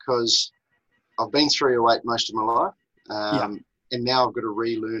because I've been 308 most of my life, and now I've got to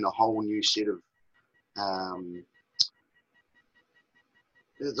relearn a whole new set of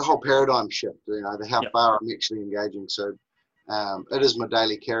the whole paradigm shift. How far I'm actually engaging. So it is my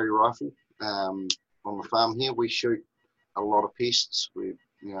daily carry rifle. On the farm here, we shoot a lot of pests. We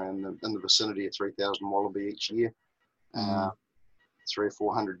in the vicinity of 3,000 wallaby each year, 300 or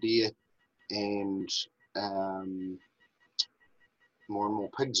 400 deer, and more and more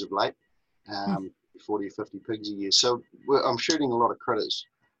pigs of late, 40 or 50 pigs a year. So I'm shooting a lot of critters,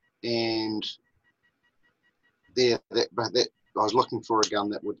 and I was looking for a gun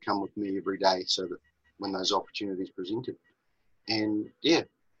that would come with me every day, so that when those opportunities presented, and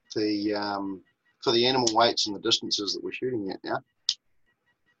for the animal weights and the distances that we're shooting at now,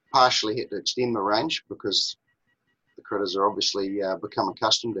 partially had to extend my range because the critters are obviously become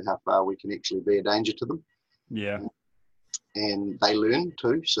accustomed to how far we can actually be a danger to them. Yeah. And they learn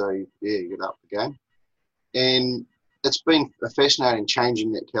too, so you get up the game. And it's been fascinating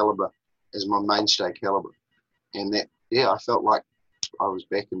changing that caliber as my mainstay caliber. And that, I felt like I was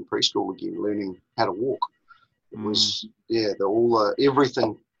back in preschool again, learning how to walk. It was,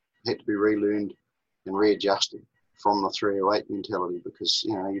 everything had to be relearned and readjusted from the 308 mentality, because,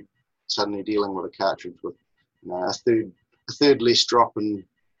 you're suddenly dealing with a cartridge with, a third less drop and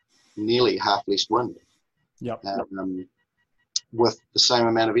nearly half less wind. Yep. With the same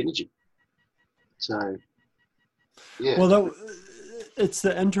amount of energy. So, Well, it's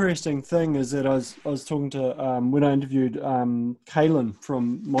the interesting thing is that I was talking to when I interviewed Kalen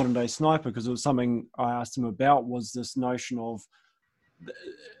from Modern Day Sniper, because it was something I asked him about, was this notion of,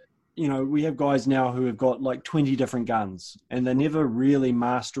 you know, we have guys now who have got like 20 different guns and they never really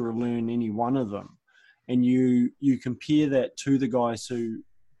master or learn any one of them. And you compare that to the guys who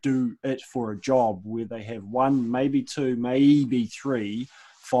do it for a job where they have one, maybe two, maybe three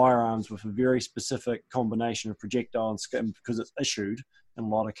firearms with a very specific combination of projectile and skin, because it's issued in a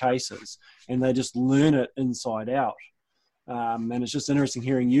lot of cases, and they just learn it inside out. And it's just interesting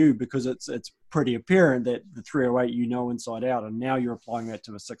hearing you, because it's pretty apparent that the 308 you know inside out, and now you're applying that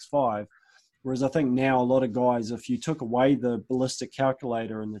to a 6.5. Whereas I think now a lot of guys, if you took away the ballistic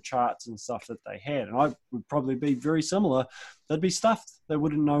calculator and the charts and stuff that they had, and I would probably be very similar, they'd be stuffed. They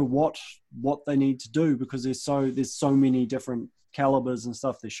wouldn't know what they need to do, because there's so many different calibers and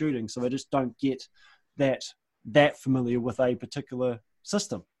stuff they're shooting, so they just don't get that familiar with a particular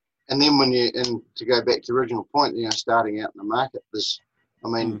system. And then to go back to the original point, you know, starting out in the market, just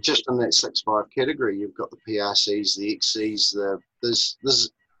in that 6.5 category, you've got the PRCs, the XCs,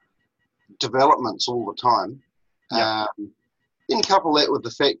 there's developments all the time. Yeah. Then couple that with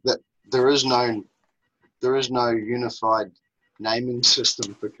the fact that there is no unified naming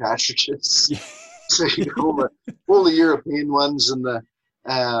system for cartridges. Yeah. So all the European ones and the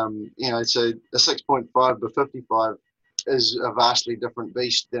so a 6.5 to 55 is a vastly different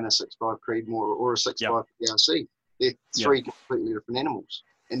beast than a 6.5 Creedmoor or a 6.5 PRC. They're three completely different animals,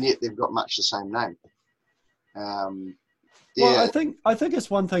 and yet they've got much the same name. Well, I think it's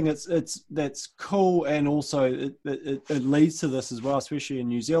one thing that's cool, and also it leads to this as well, especially in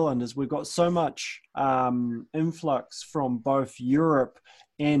New Zealand, is we've got so much influx from both Europe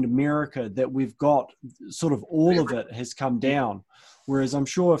and America that we've got sort of all of it has come down. Whereas I'm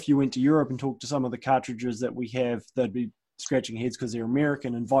sure if you went to Europe and talked to some of the cartridges that we have, they'd be scratching heads because they're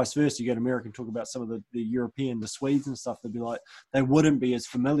American, and vice versa. You go to America and talk about some of the European, the Swedes and stuff, they'd be like, they wouldn't be as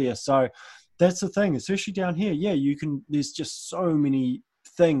familiar. So that's the thing, especially down here. Yeah, there's just so many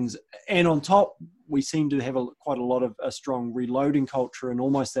things. And on top, we seem to have quite a lot of a strong reloading culture, and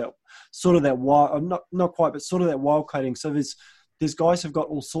almost that sort of that wild, not quite, but sort of that wild coding. So there's guys who've got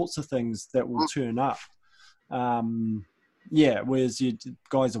all sorts of things that will turn up. Whereas you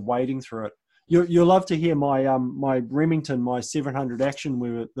guys are wading through it. You'll love to hear my my Remington, my 700 action,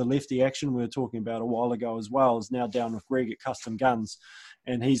 the lefty action we were talking about a while ago as well, is now down with Greg at Custom Guns,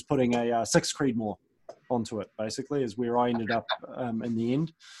 and he's putting a 6 Creedmoor onto it, basically, is where I ended up in the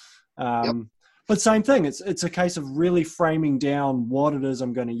end. But same thing, it's a case of really framing down what it is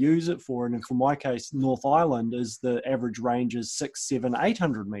I'm going to use it for. And for my case, North Island is the average range is 600, 700,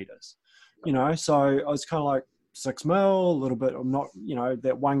 800 meters. You know, so I was kind of like 6 mil, a little bit. I'm not,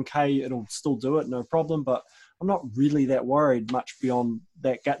 that 1K, it'll still do it, no problem. But I'm not really that worried much beyond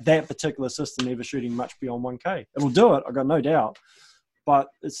that particular system ever shooting much beyond 1K. It'll do it, I got no doubt. But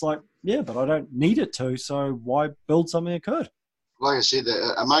it's like, but I don't need it to, so why build something that could? Like I said,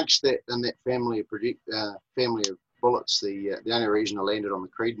 amongst that, in that family of bullets, the only reason I landed on the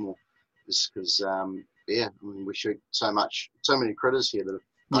Creedmoor is because, we shoot so many critters here that if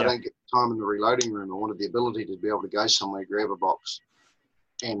I don't get the time in the reloading room, I wanted the ability to be able to go somewhere, grab a box,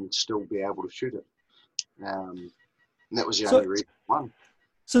 and still be able to shoot it. And that was the only reason.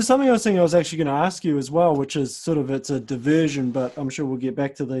 So something I was thinking I was actually going to ask you as well, which is sort of, it's a diversion, but I'm sure we'll get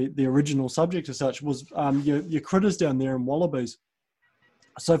back to the original subject as such, was your critters down there in wallabies.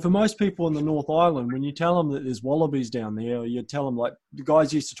 So for most people in the North Island, when you tell them that there's wallabies down there, or you tell them, like, the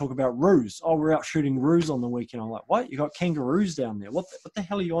guys used to talk about roos. Oh, we're out shooting roos on the weekend. I'm like, what? You got kangaroos down there? What the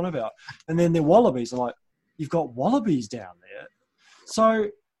hell are you on about? And then they're wallabies. I'm like, you've got wallabies down there. So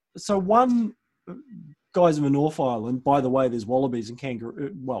one, guys in the North Island, by the way, there's wallabies and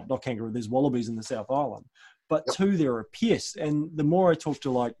kangaroo. Well, not kangaroo. There's wallabies in the South Island. But two, they're a pest. And the more I talk to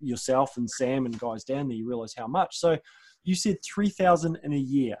like yourself and Sam and guys down there, you realize how much. So you said 3,000 in a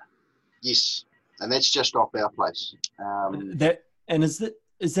year. Yes, and that's just off our place.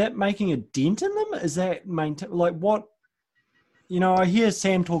 Is that making a dent in them? Is that like what? I hear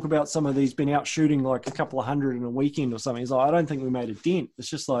Sam talk about some of these been out shooting like a couple of hundred in a weekend or something. He's like, I don't think we made a dent. It's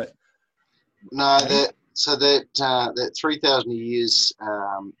just like no. That 3,000 a year is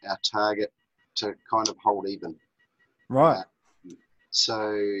our target to kind of hold even. Right.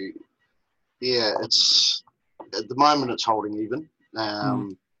 It's. At the moment, it's holding even.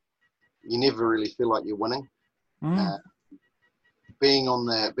 You never really feel like you're winning. Being on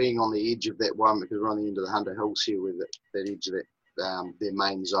the edge of that one, because we're on the end of the Hunter Hills here, where that edge of that their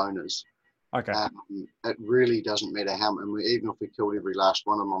main zone is. Okay. It really doesn't matter how many. Even if we killed every last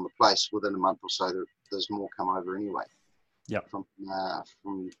one of them on the place, within a month or so, there's more come over anyway. from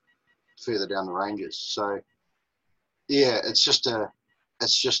further down the ranges. So yeah, it's just an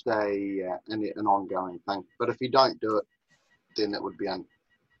ongoing thing. But if you don't do it, then it would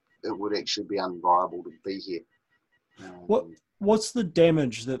actually be unviable to be here. What's the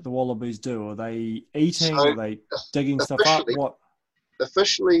damage that the wallabies do? Are they eating? Are they digging stuff up? What?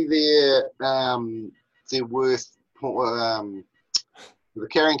 Officially, they're worth the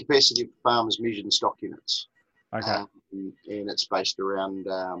carrying capacity of the farm is measured in stock units. Okay. And it's based around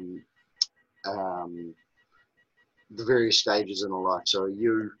the various stages in a life. So a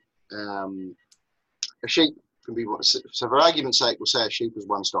sheep can be, so for argument's sake, we'll say a sheep is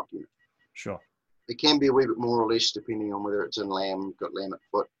one stock unit. Sure. It can be a wee bit more or less depending on whether it's in lamb, got lamb at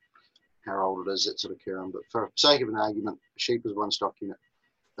foot, how old it is, that sort of carry on. But for sake of an argument, a sheep is one stock unit.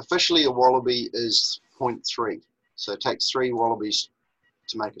 Officially, a wallaby is 0.3. So it takes 3 wallabies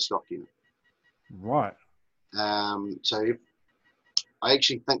to make a stock unit. Right. So I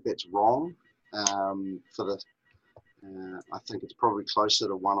actually think that's wrong. I think it's probably closer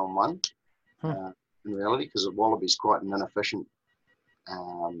to 1-on-1 in reality, because a wallaby is quite an inefficient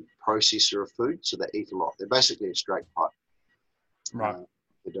processor of food, so they eat a lot. They're basically a straight pipe. Right.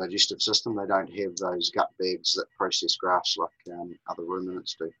 The digestive system, they don't have those gut bags that process grass like other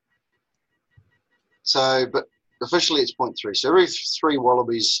ruminants do. So, but officially it's 0.3. So every 3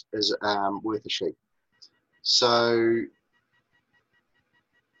 wallabies is worth a sheep. So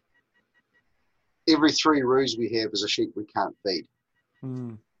every 3 roos we have is a sheep we can't feed,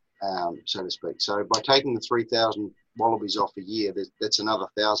 so to speak. So by taking the 3,000 wallabies off a year, that's another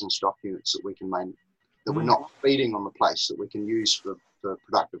 1,000 stock units that we can main, that we're not feeding on the place, that we can use for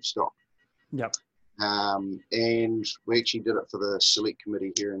productive stock. Yep. And we actually did it for the select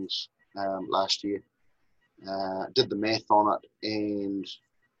committee hearings last year. Did the math on it, and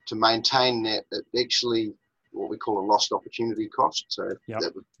to maintain that, it actually, what we call a lost opportunity cost. So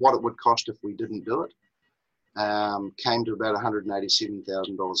what it would cost if we didn't do it, came to about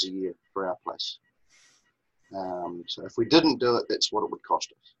 $187,000 a year for our place. So if we didn't do it, that's what it would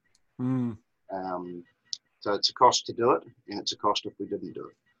cost us. So it's a cost to do it, and it's a cost if we didn't do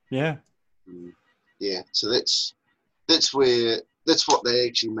it. Yeah. Yeah. So that's what that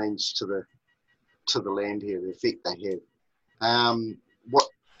actually means to the land here, the effect they have. What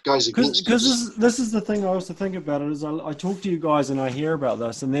goes against, because this is the thing I also think about it, is I talk to you guys and I hear about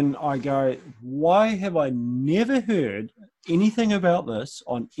this, and then I go, why have I never heard anything about this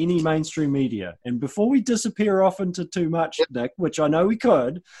on any mainstream media? And before we disappear off into too much, Nic, which I know we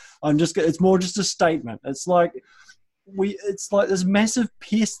could, it's more just a statement. It's like this massive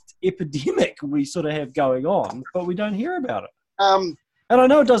pest epidemic we sort of have going on, but we don't hear about it. And I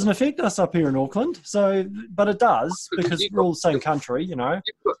know it doesn't affect us up here in Auckland, but it does, because we're all the same country, you know.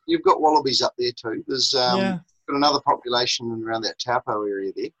 You've got wallabies up there too. There's got another population around that Taupo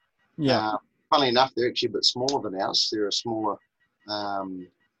area there. Yeah. Funnily enough, they're actually a bit smaller than ours. They're a smaller, I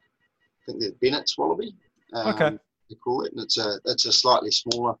think they're Bennett's wallaby. Okay. They call it, and it's a slightly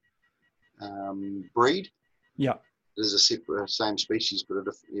smaller breed. Yeah. It is a separate, same species, but a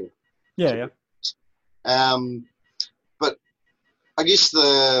different. Yeah. But I guess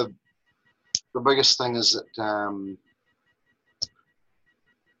the biggest thing is that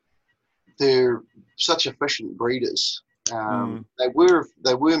they're such efficient breeders. They were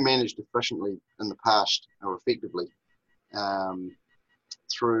managed efficiently in the past, or effectively,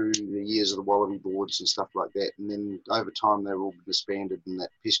 through the years of the wallaby boards and stuff like that. And then over time, they've all been disbanded, and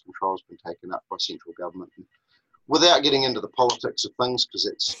that pest control has been taken up by central government. And without getting into the politics of things, because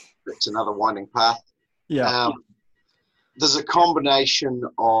that's another winding path. Yeah. There's a combination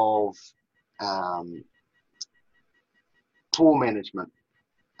of poor management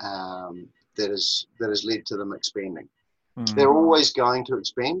that has led to them expanding. They're always going to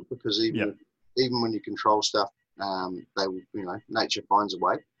expand, because even when you control stuff, nature finds a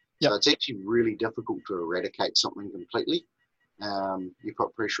way. So it's actually really difficult to eradicate something completely. You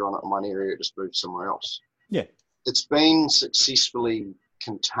put pressure on it in one area, it just moves somewhere else. Yeah. It's been successfully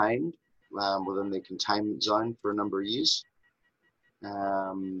contained within the containment zone for a number of years.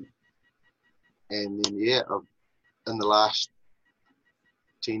 And then, in the last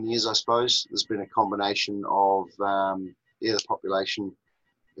 10 years, I suppose, there's been a combination of, the population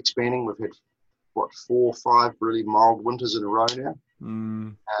expanding. We've had, 4 or 5 really mild winters in a row now.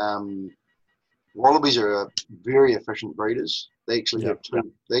 Wallabies are very efficient breeders. They actually have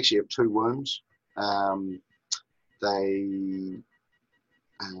two. They actually have 2 wombs. They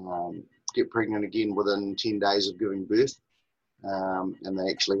get pregnant again within 10 days of giving birth, and they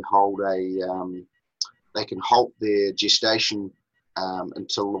actually they can halt their gestation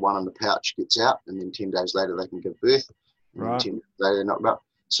until the one in the pouch gets out, and then 10 days later they can give birth. Right. 10 they're knocked up.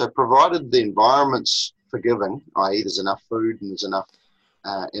 So provided the environment's forgiving, i.e. there's enough food and there's enough,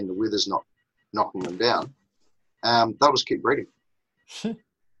 and the weather's not knocking them down, they'll just keep breeding.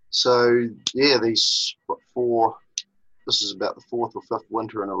 So yeah, this is about the 4th or 5th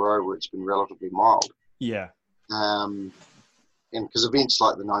winter in a row where it's been relatively mild. Yeah. And because events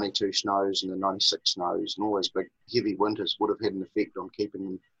like the 92 snows and the 96 snows and all those big heavy winters would have had an effect on keeping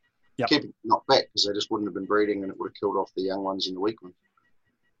them knocked back, because they just wouldn't have been breeding and it would have killed off the young ones and the weak ones.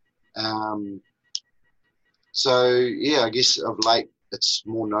 So yeah, I guess of late it's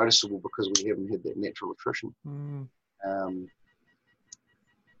more noticeable because we haven't had that natural attrition.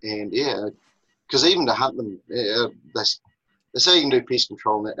 And yeah, because even to hunt them, they say you can do pest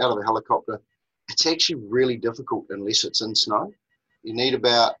control out of the helicopter. It's actually really difficult unless it's in snow. You need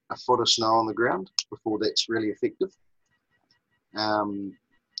about a foot of snow on the ground before that's really effective.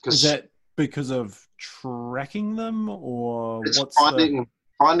 Is that because of tracking them, or it's what's finding them?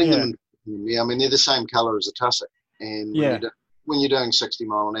 And, yeah, I mean, they're the same colour as a tussock. And when you're doing 60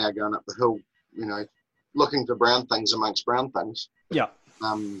 mile an hour going up the hill, you know, looking for brown things amongst brown things. Yeah.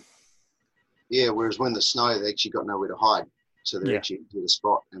 Whereas when the snow, they actually got nowhere to hide. So they're actually get a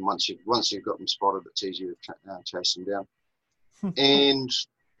spot. And once you've got them spotted, it's easier to chase them down. and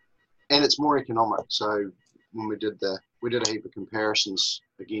it's more economic. So when we did a heap of comparisons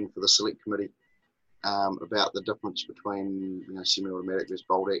again for the select committee about the difference between semi-automatic versus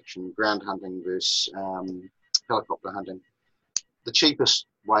bolt action, ground hunting versus helicopter hunting. The cheapest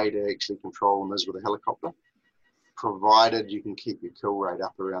way to actually control them is with a helicopter, provided you can keep your kill rate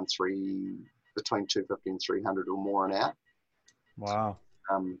up around between 250 and 300 or more an hour. Wow.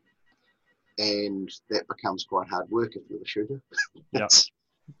 And that becomes quite hard work if you're a shooter. It's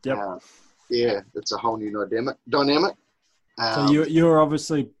a whole new dynamic. So you're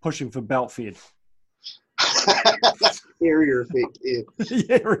obviously pushing for belt fed. Area effect, yeah.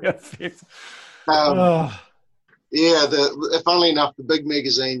 Area effect. Funnily enough, the big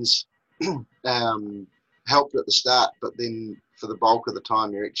magazines helped at the start, but then for the bulk of the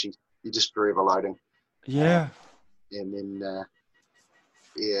time, you're just forever loading. Yeah. And then,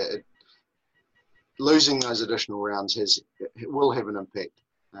 losing those additional rounds will have an impact.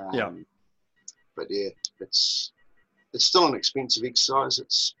 But yeah, it's still an expensive exercise.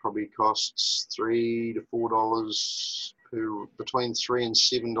 It's probably costs $3 to $4 between $3 and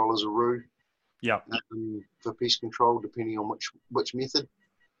 $7 a roo. Yeah. For pest control, depending on which method.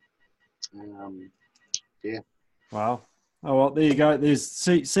 Wow. Oh well, there you go.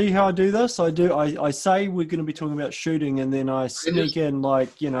 See how I do this. I say we're going to be talking about shooting, and then I sneak in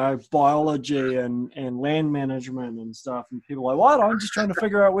biology and land management and stuff. And people are like, what? I'm just trying to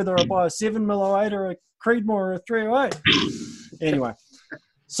figure out whether I buy a 7mm or a Creedmoor or a 308. Anyway,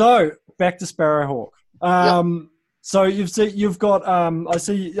 so back to Sparrowhawk. So you've got I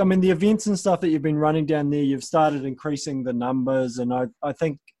see. I mean, the events and stuff that you've been running down there, you've started increasing the numbers, and I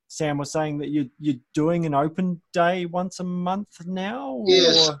think Sam was saying that you're doing an open day once a month now. Or?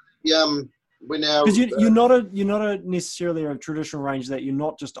 Yes. We're now because you're not necessarily a traditional range that you're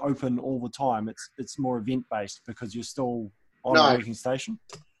not just open all the time. It's more event based because you're still on a working station.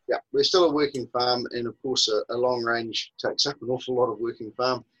 Yeah, we're still a working farm, and of course a long range takes up an awful lot of working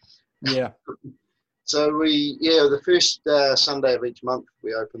farm. Yeah. So the first Sunday of each month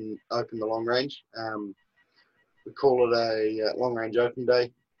we open the long range. We call it a long range open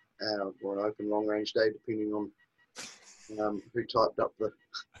day, or an open long range day, depending on who typed up the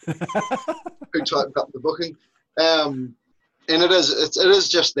booking. And it is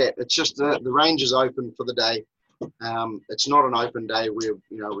just that. It's just the range is open for the day. It's not an open day where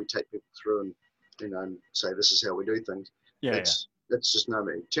we take people through and say this is how we do things. It's just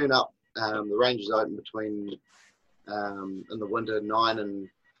turn up. The range is open between in the winter 9 and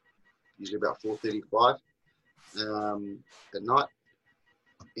usually about 4:35 at night,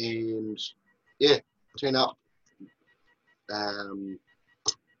 and turn up.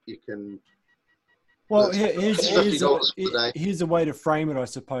 You can. Well, here's a way to frame it, I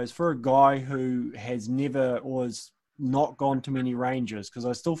suppose, for a guy who has never or has not gone to many ranges, because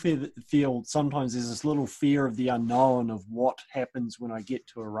I still feel sometimes there's this little fear of the unknown of what happens when I get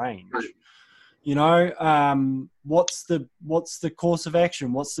to a range. What's the course of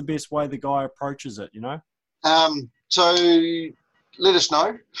action? What's the best way the guy approaches it? So let us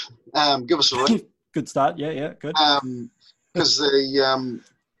know. Give us a ring. Good start. Yeah, good. Because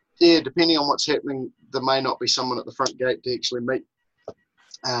depending on what's happening, there may not be someone at the front gate to actually meet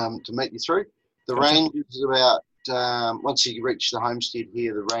you through. The range is about once you reach the homestead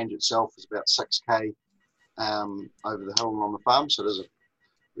here, the range itself is about 6k over the hill and on the farm. So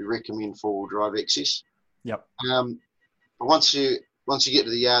we recommend 4-wheel drive access. Yep. once you get to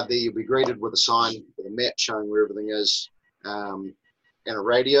the yard there, you'll be greeted with a sign with a map showing where everything is, and a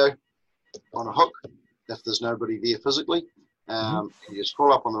radio on a hook if there's nobody there physically. You just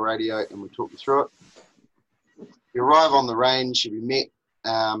call up on the radio and we talk you through it. You arrive on the range, you'll be met,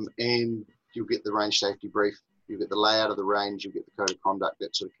 and you'll get the range safety brief. You'll get the layout of the range, you'll get the code of conduct,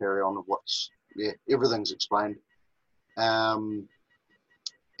 that sort of carry on of everything's explained. And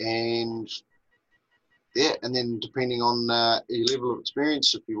then depending on your level of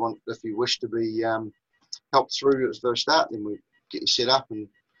experience, if you wish to be helped through at the first start, then we get you set up and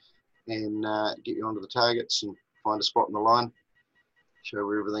get you onto the targets and find a spot in the line, show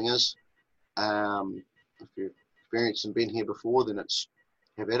where everything is. If you've experienced and been here before, then it's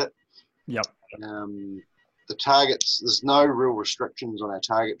have at it. Yep. The targets, there's no real restrictions on our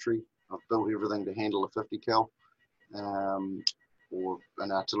targetry. I've built everything to handle a 50 cal or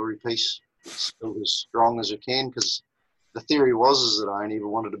an artillery piece. It's built as strong as it can, because the theory is that I only ever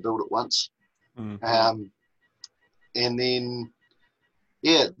wanted to build it once. And then,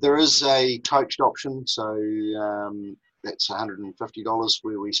 there is a coached option. So that's $150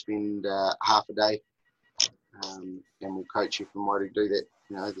 where we spend half a day, and we'll coach you from where to do that.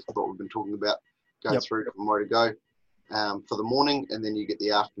 That's what we've been talking about. Go through from where to go for the morning, and then you get the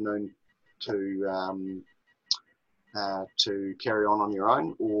afternoon to carry on your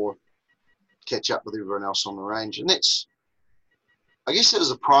own or catch up with everyone else on the range. And I guess that was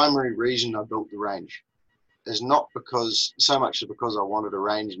the primary reason I built the range, is not so much because I wanted a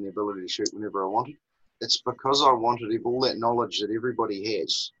range and the ability to shoot whenever I wanted. It's because I wanted all that knowledge that everybody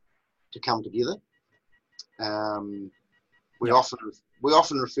has to come together. We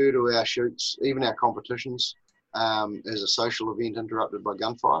often refer to our shoots, even our competitions, as a social event interrupted by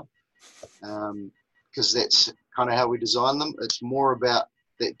gunfire, because that's kind of how we design them. It's more about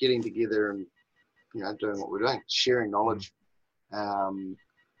that getting together and doing what we're doing, sharing knowledge,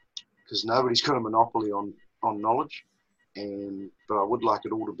 because nobody's got a monopoly on knowledge, but I would like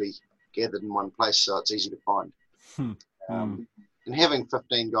it all to be gathered in one place so it's easy to find. And having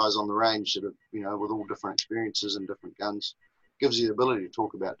 15 guys on the range that have, with all different experiences and different guns, gives you the ability to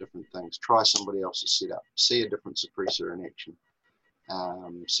talk about different things, try somebody else's setup, see a different suppressor in action,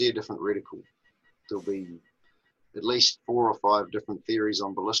 see a different reticle. There'll be at least 4 or 5 different theories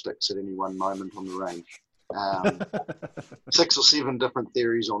on ballistics at any one moment on the range. 6 or 7 different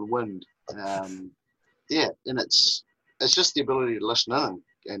theories on wind. And it's just the ability to listen in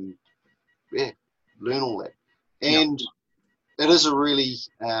and learn all that. And it is a really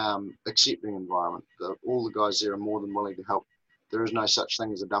accepting environment. All the guys there are more than willing to help. There is no such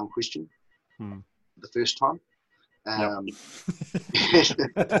thing as a dumb question the first time. It's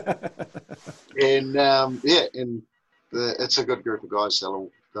a good group of guys. They'll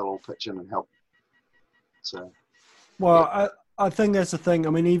all pitch in and help. So, I think that's the thing.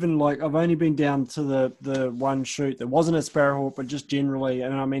 I mean, even like I've only been down to the one shoot that wasn't at Sparrowhawk, but just generally,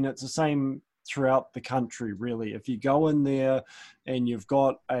 and I mean it's the same throughout the country, really. If you go in there and you've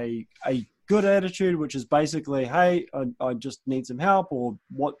got a good attitude, which is basically, hey, I just need some help, or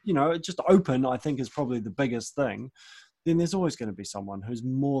what, just open, I think is probably the biggest thing, then there's always going to be someone who's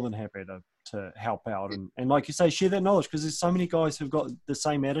more than happy to help out. And like you say, share that knowledge, because there's so many guys who've got the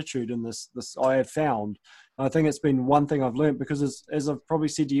same attitude in this I have found. And I think it's been one thing I've learned, because as I've probably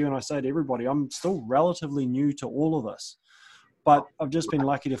said to you and I say to everybody, I'm still relatively new to all of this. But I've just been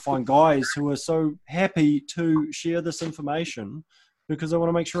lucky to find guys who are so happy to share this information, because I want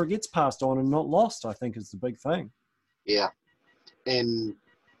to make sure it gets passed on and not lost, I think is the big thing. Yeah. And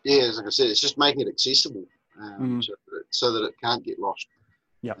as like I said, it's just making it accessible so that it can't get lost.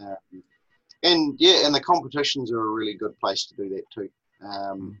 Yeah. And the competitions are a really good place to do that too.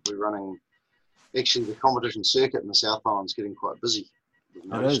 We're running, actually the competition circuit in the South Island's getting quite busy.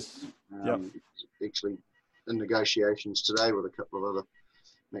 It is. Actually in negotiations today with a couple of other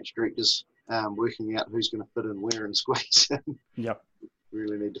match directors, working out who's going to fit in where and squeeze. Yep.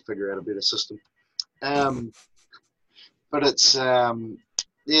 Really need to figure out a better system. But it's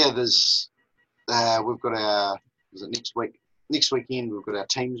there's we've got our, is it next weekend we've got our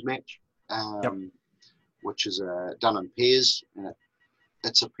teams match, which is done in pairs, and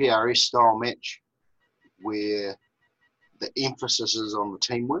it's a PRS style match where the emphasis is on the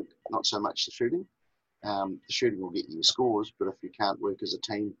teamwork, not so much the shooting. The shooting will get you your scores, but if you can't work as a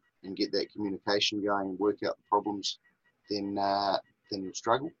team and get that communication going and work out the problems, then you'll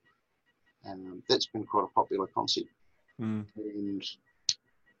struggle. That's been quite a popular concept. And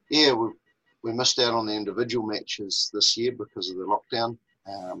we missed out on the individual matches this year because of the lockdown,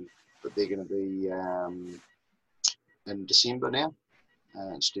 but they're going to be in December now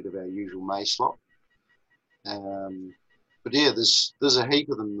instead of our usual May slot. but yeah, there's a heap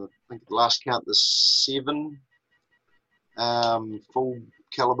of them. I think at the last count there's 7 full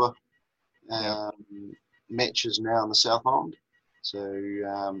caliber matches now in the South Island. So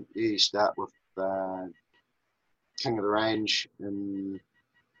you start with King of the Range in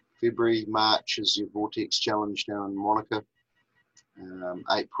February. March is your Vortex Challenge down in Monica.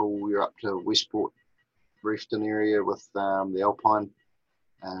 April we're up to Westport, Reefton area with the Alpine.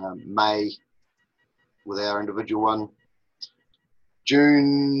 May with our individual one.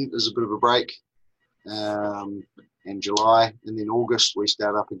 June is a bit of a break, and July, and then August we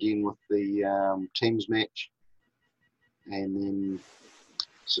start up again with the teams match, and then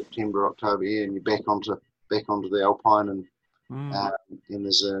September, October, and you're back onto the Alpine, and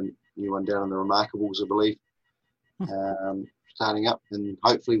there's a new one down in the Remarkables, I believe, starting up, and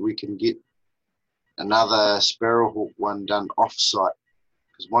hopefully we can get another Sparrowhawk one done off-site,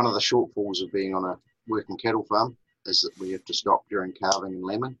 because one of the shortfalls of being on a working cattle farm is that we have to stop during calving and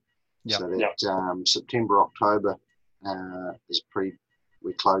lambing. So that September, October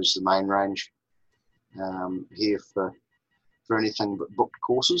we close the main range here for anything but booked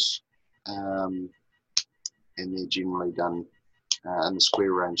courses, and they're generally done in the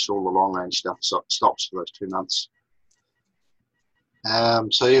square range. So all the long range stuff stops for those 2 months.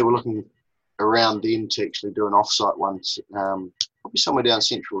 So yeah, we're looking around then to actually do an off-site one, probably somewhere down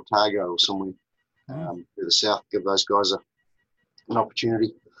Central Otago or somewhere to the south, give those guys an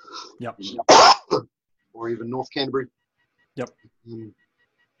opportunity. Yep. Or even North Canterbury. Yep. Yeah,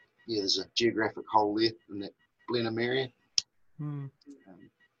 there's a geographic hole there in that Blenheim area.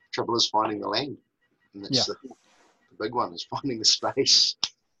 Trouble is finding the land, and that's the big one, is finding the space.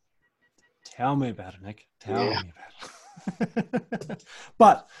 Tell me about it, Nick. Tell me about it.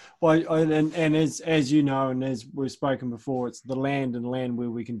 But and as you know, and as we've spoken before, it's the land and land where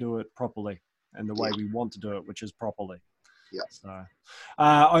we can do it properly and the way we want to do it, which is properly. Yeah. So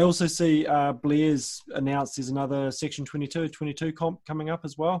I also see Blair's announced there's another Section 22 comp coming up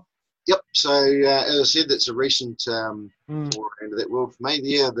as well. Yep. So as I said, that's a recent end of that world for me.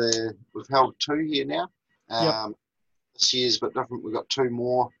 Yeah, we've held 2 here now. This year's a bit different. We've got 2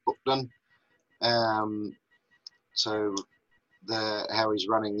 more booked in. So how he's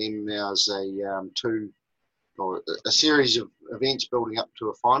running them now is a series of events building up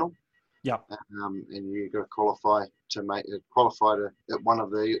to a final. Yep. And you've got to qualify at one of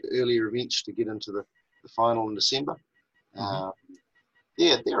the earlier events to get into the final in December.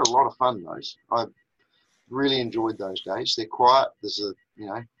 Yeah, they're a lot of fun, those. I really enjoyed those days. They're quiet. You're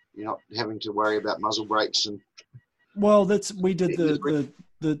not having to worry about muzzle brakes and. Well, we did the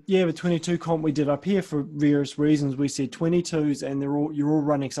 22 comp we did up here for various reasons. We said 22s, and you're all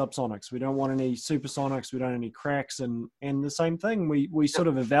running subsonics. We don't want any supersonics. We don't want any cracks, and the same thing. We sort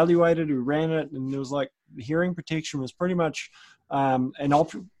of evaluated, we ran it, and it was like hearing protection was pretty much an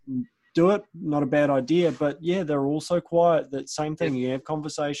option. Do it, not a bad idea, but yeah, they're all so quiet. That same thing. You have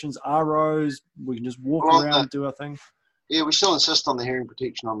conversations, ROs. We can just walk around, do our thing. Yeah, we still insist on the hearing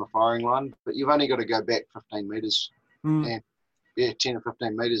protection on the firing line, but you've only got to go back 15 metres. And 10 or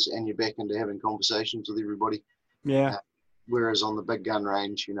 15 metres, and you're back into having conversations with everybody. Yeah. Whereas on the big gun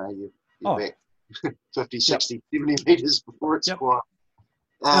range, you're back 50, 60, 70 metres before it's quiet.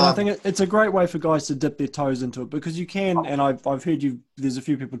 And I think it's a great way for guys to dip their toes into it, because you can, and I've heard there's a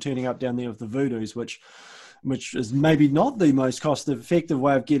few people turning up down there with the Voodoos, which is maybe not the most cost-effective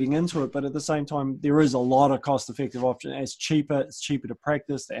way of getting into it, but at the same time, there is a lot of cost-effective options. It's cheaper to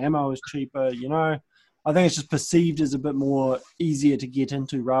practice. The ammo is cheaper, I think it's just perceived as a bit more easier to get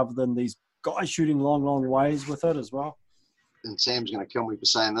into rather than these guys shooting long, long ways with it as well. And Sam's going to kill me for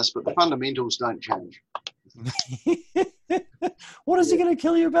saying this, but the fundamentals don't change. What is he going to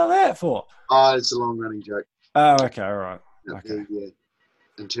kill you about that for? Oh, it's a long-running joke. Oh, okay, all right. Okay. Yeah.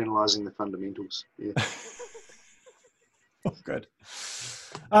 Internalising the fundamentals. Yeah. Oh, good.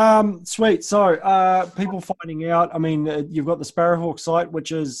 Sweet. So, people finding out, you've got the Sparrowhawk site,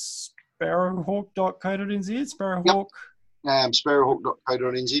 which is sparrowhawk.co.nz, Sparrowhawk? Yep.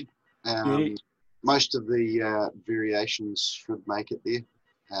 Sparrowhawk.co.nz. Most of the variations should make it there.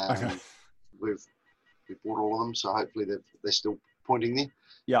 Okay. We've bought all of them, so hopefully they're still pointing there.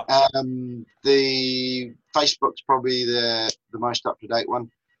 Yeah. The Facebook's probably the most up-to-date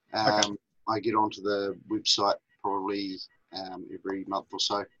one. I get onto the website probably every month or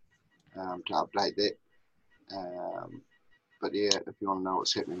so to update that. But yeah, if you want to know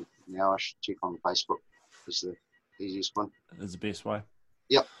what's happening now, I should check on Facebook. Is the easiest one. It's the best way.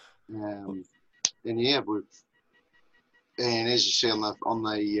 Yep. And yeah, and as you see on the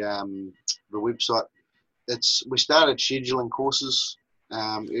website, we started scheduling courses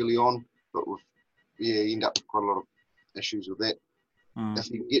early on, but you end up with quite a lot of issues with that. Mm. If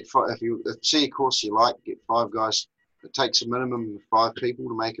you get if you see a course you like, get 5 guys. It takes a minimum of 5 people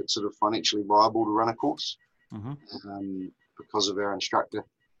to make it sort of financially viable to run a course, because of our instructor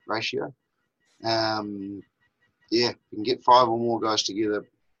ratio. Yeah, you can get 5 or more guys together,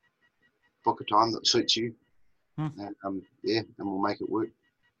 book a time that suits you. Yeah, and we'll make it work.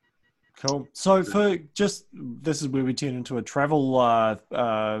 Cool. So for just, this is where we turn into a travel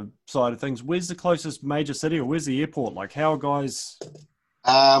side of things. Where's the closest major city, or where's the airport? Like, how are guys?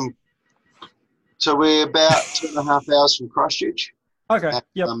 So we're about 2.5 hours from Christchurch. Okay.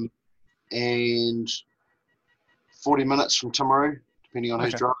 Yep. And 40 minutes from Timaru, depending on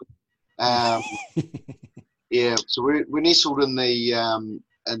who's driving. Yeah. So we're nestled in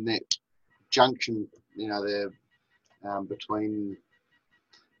that junction. You know, the between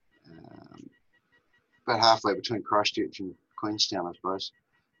about halfway between Christchurch and Queenstown, I suppose.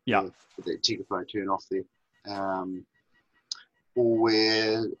 Yeah. With that Tekafo turn off there. Or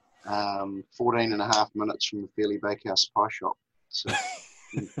we're 14.5 minutes from the Fairley Bakehouse Pie Shop. So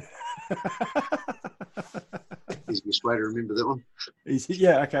easiest way to remember that one.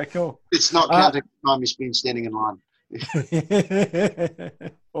 Yeah, okay, cool. It's not counting the time you spend standing in line.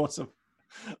 Awesome.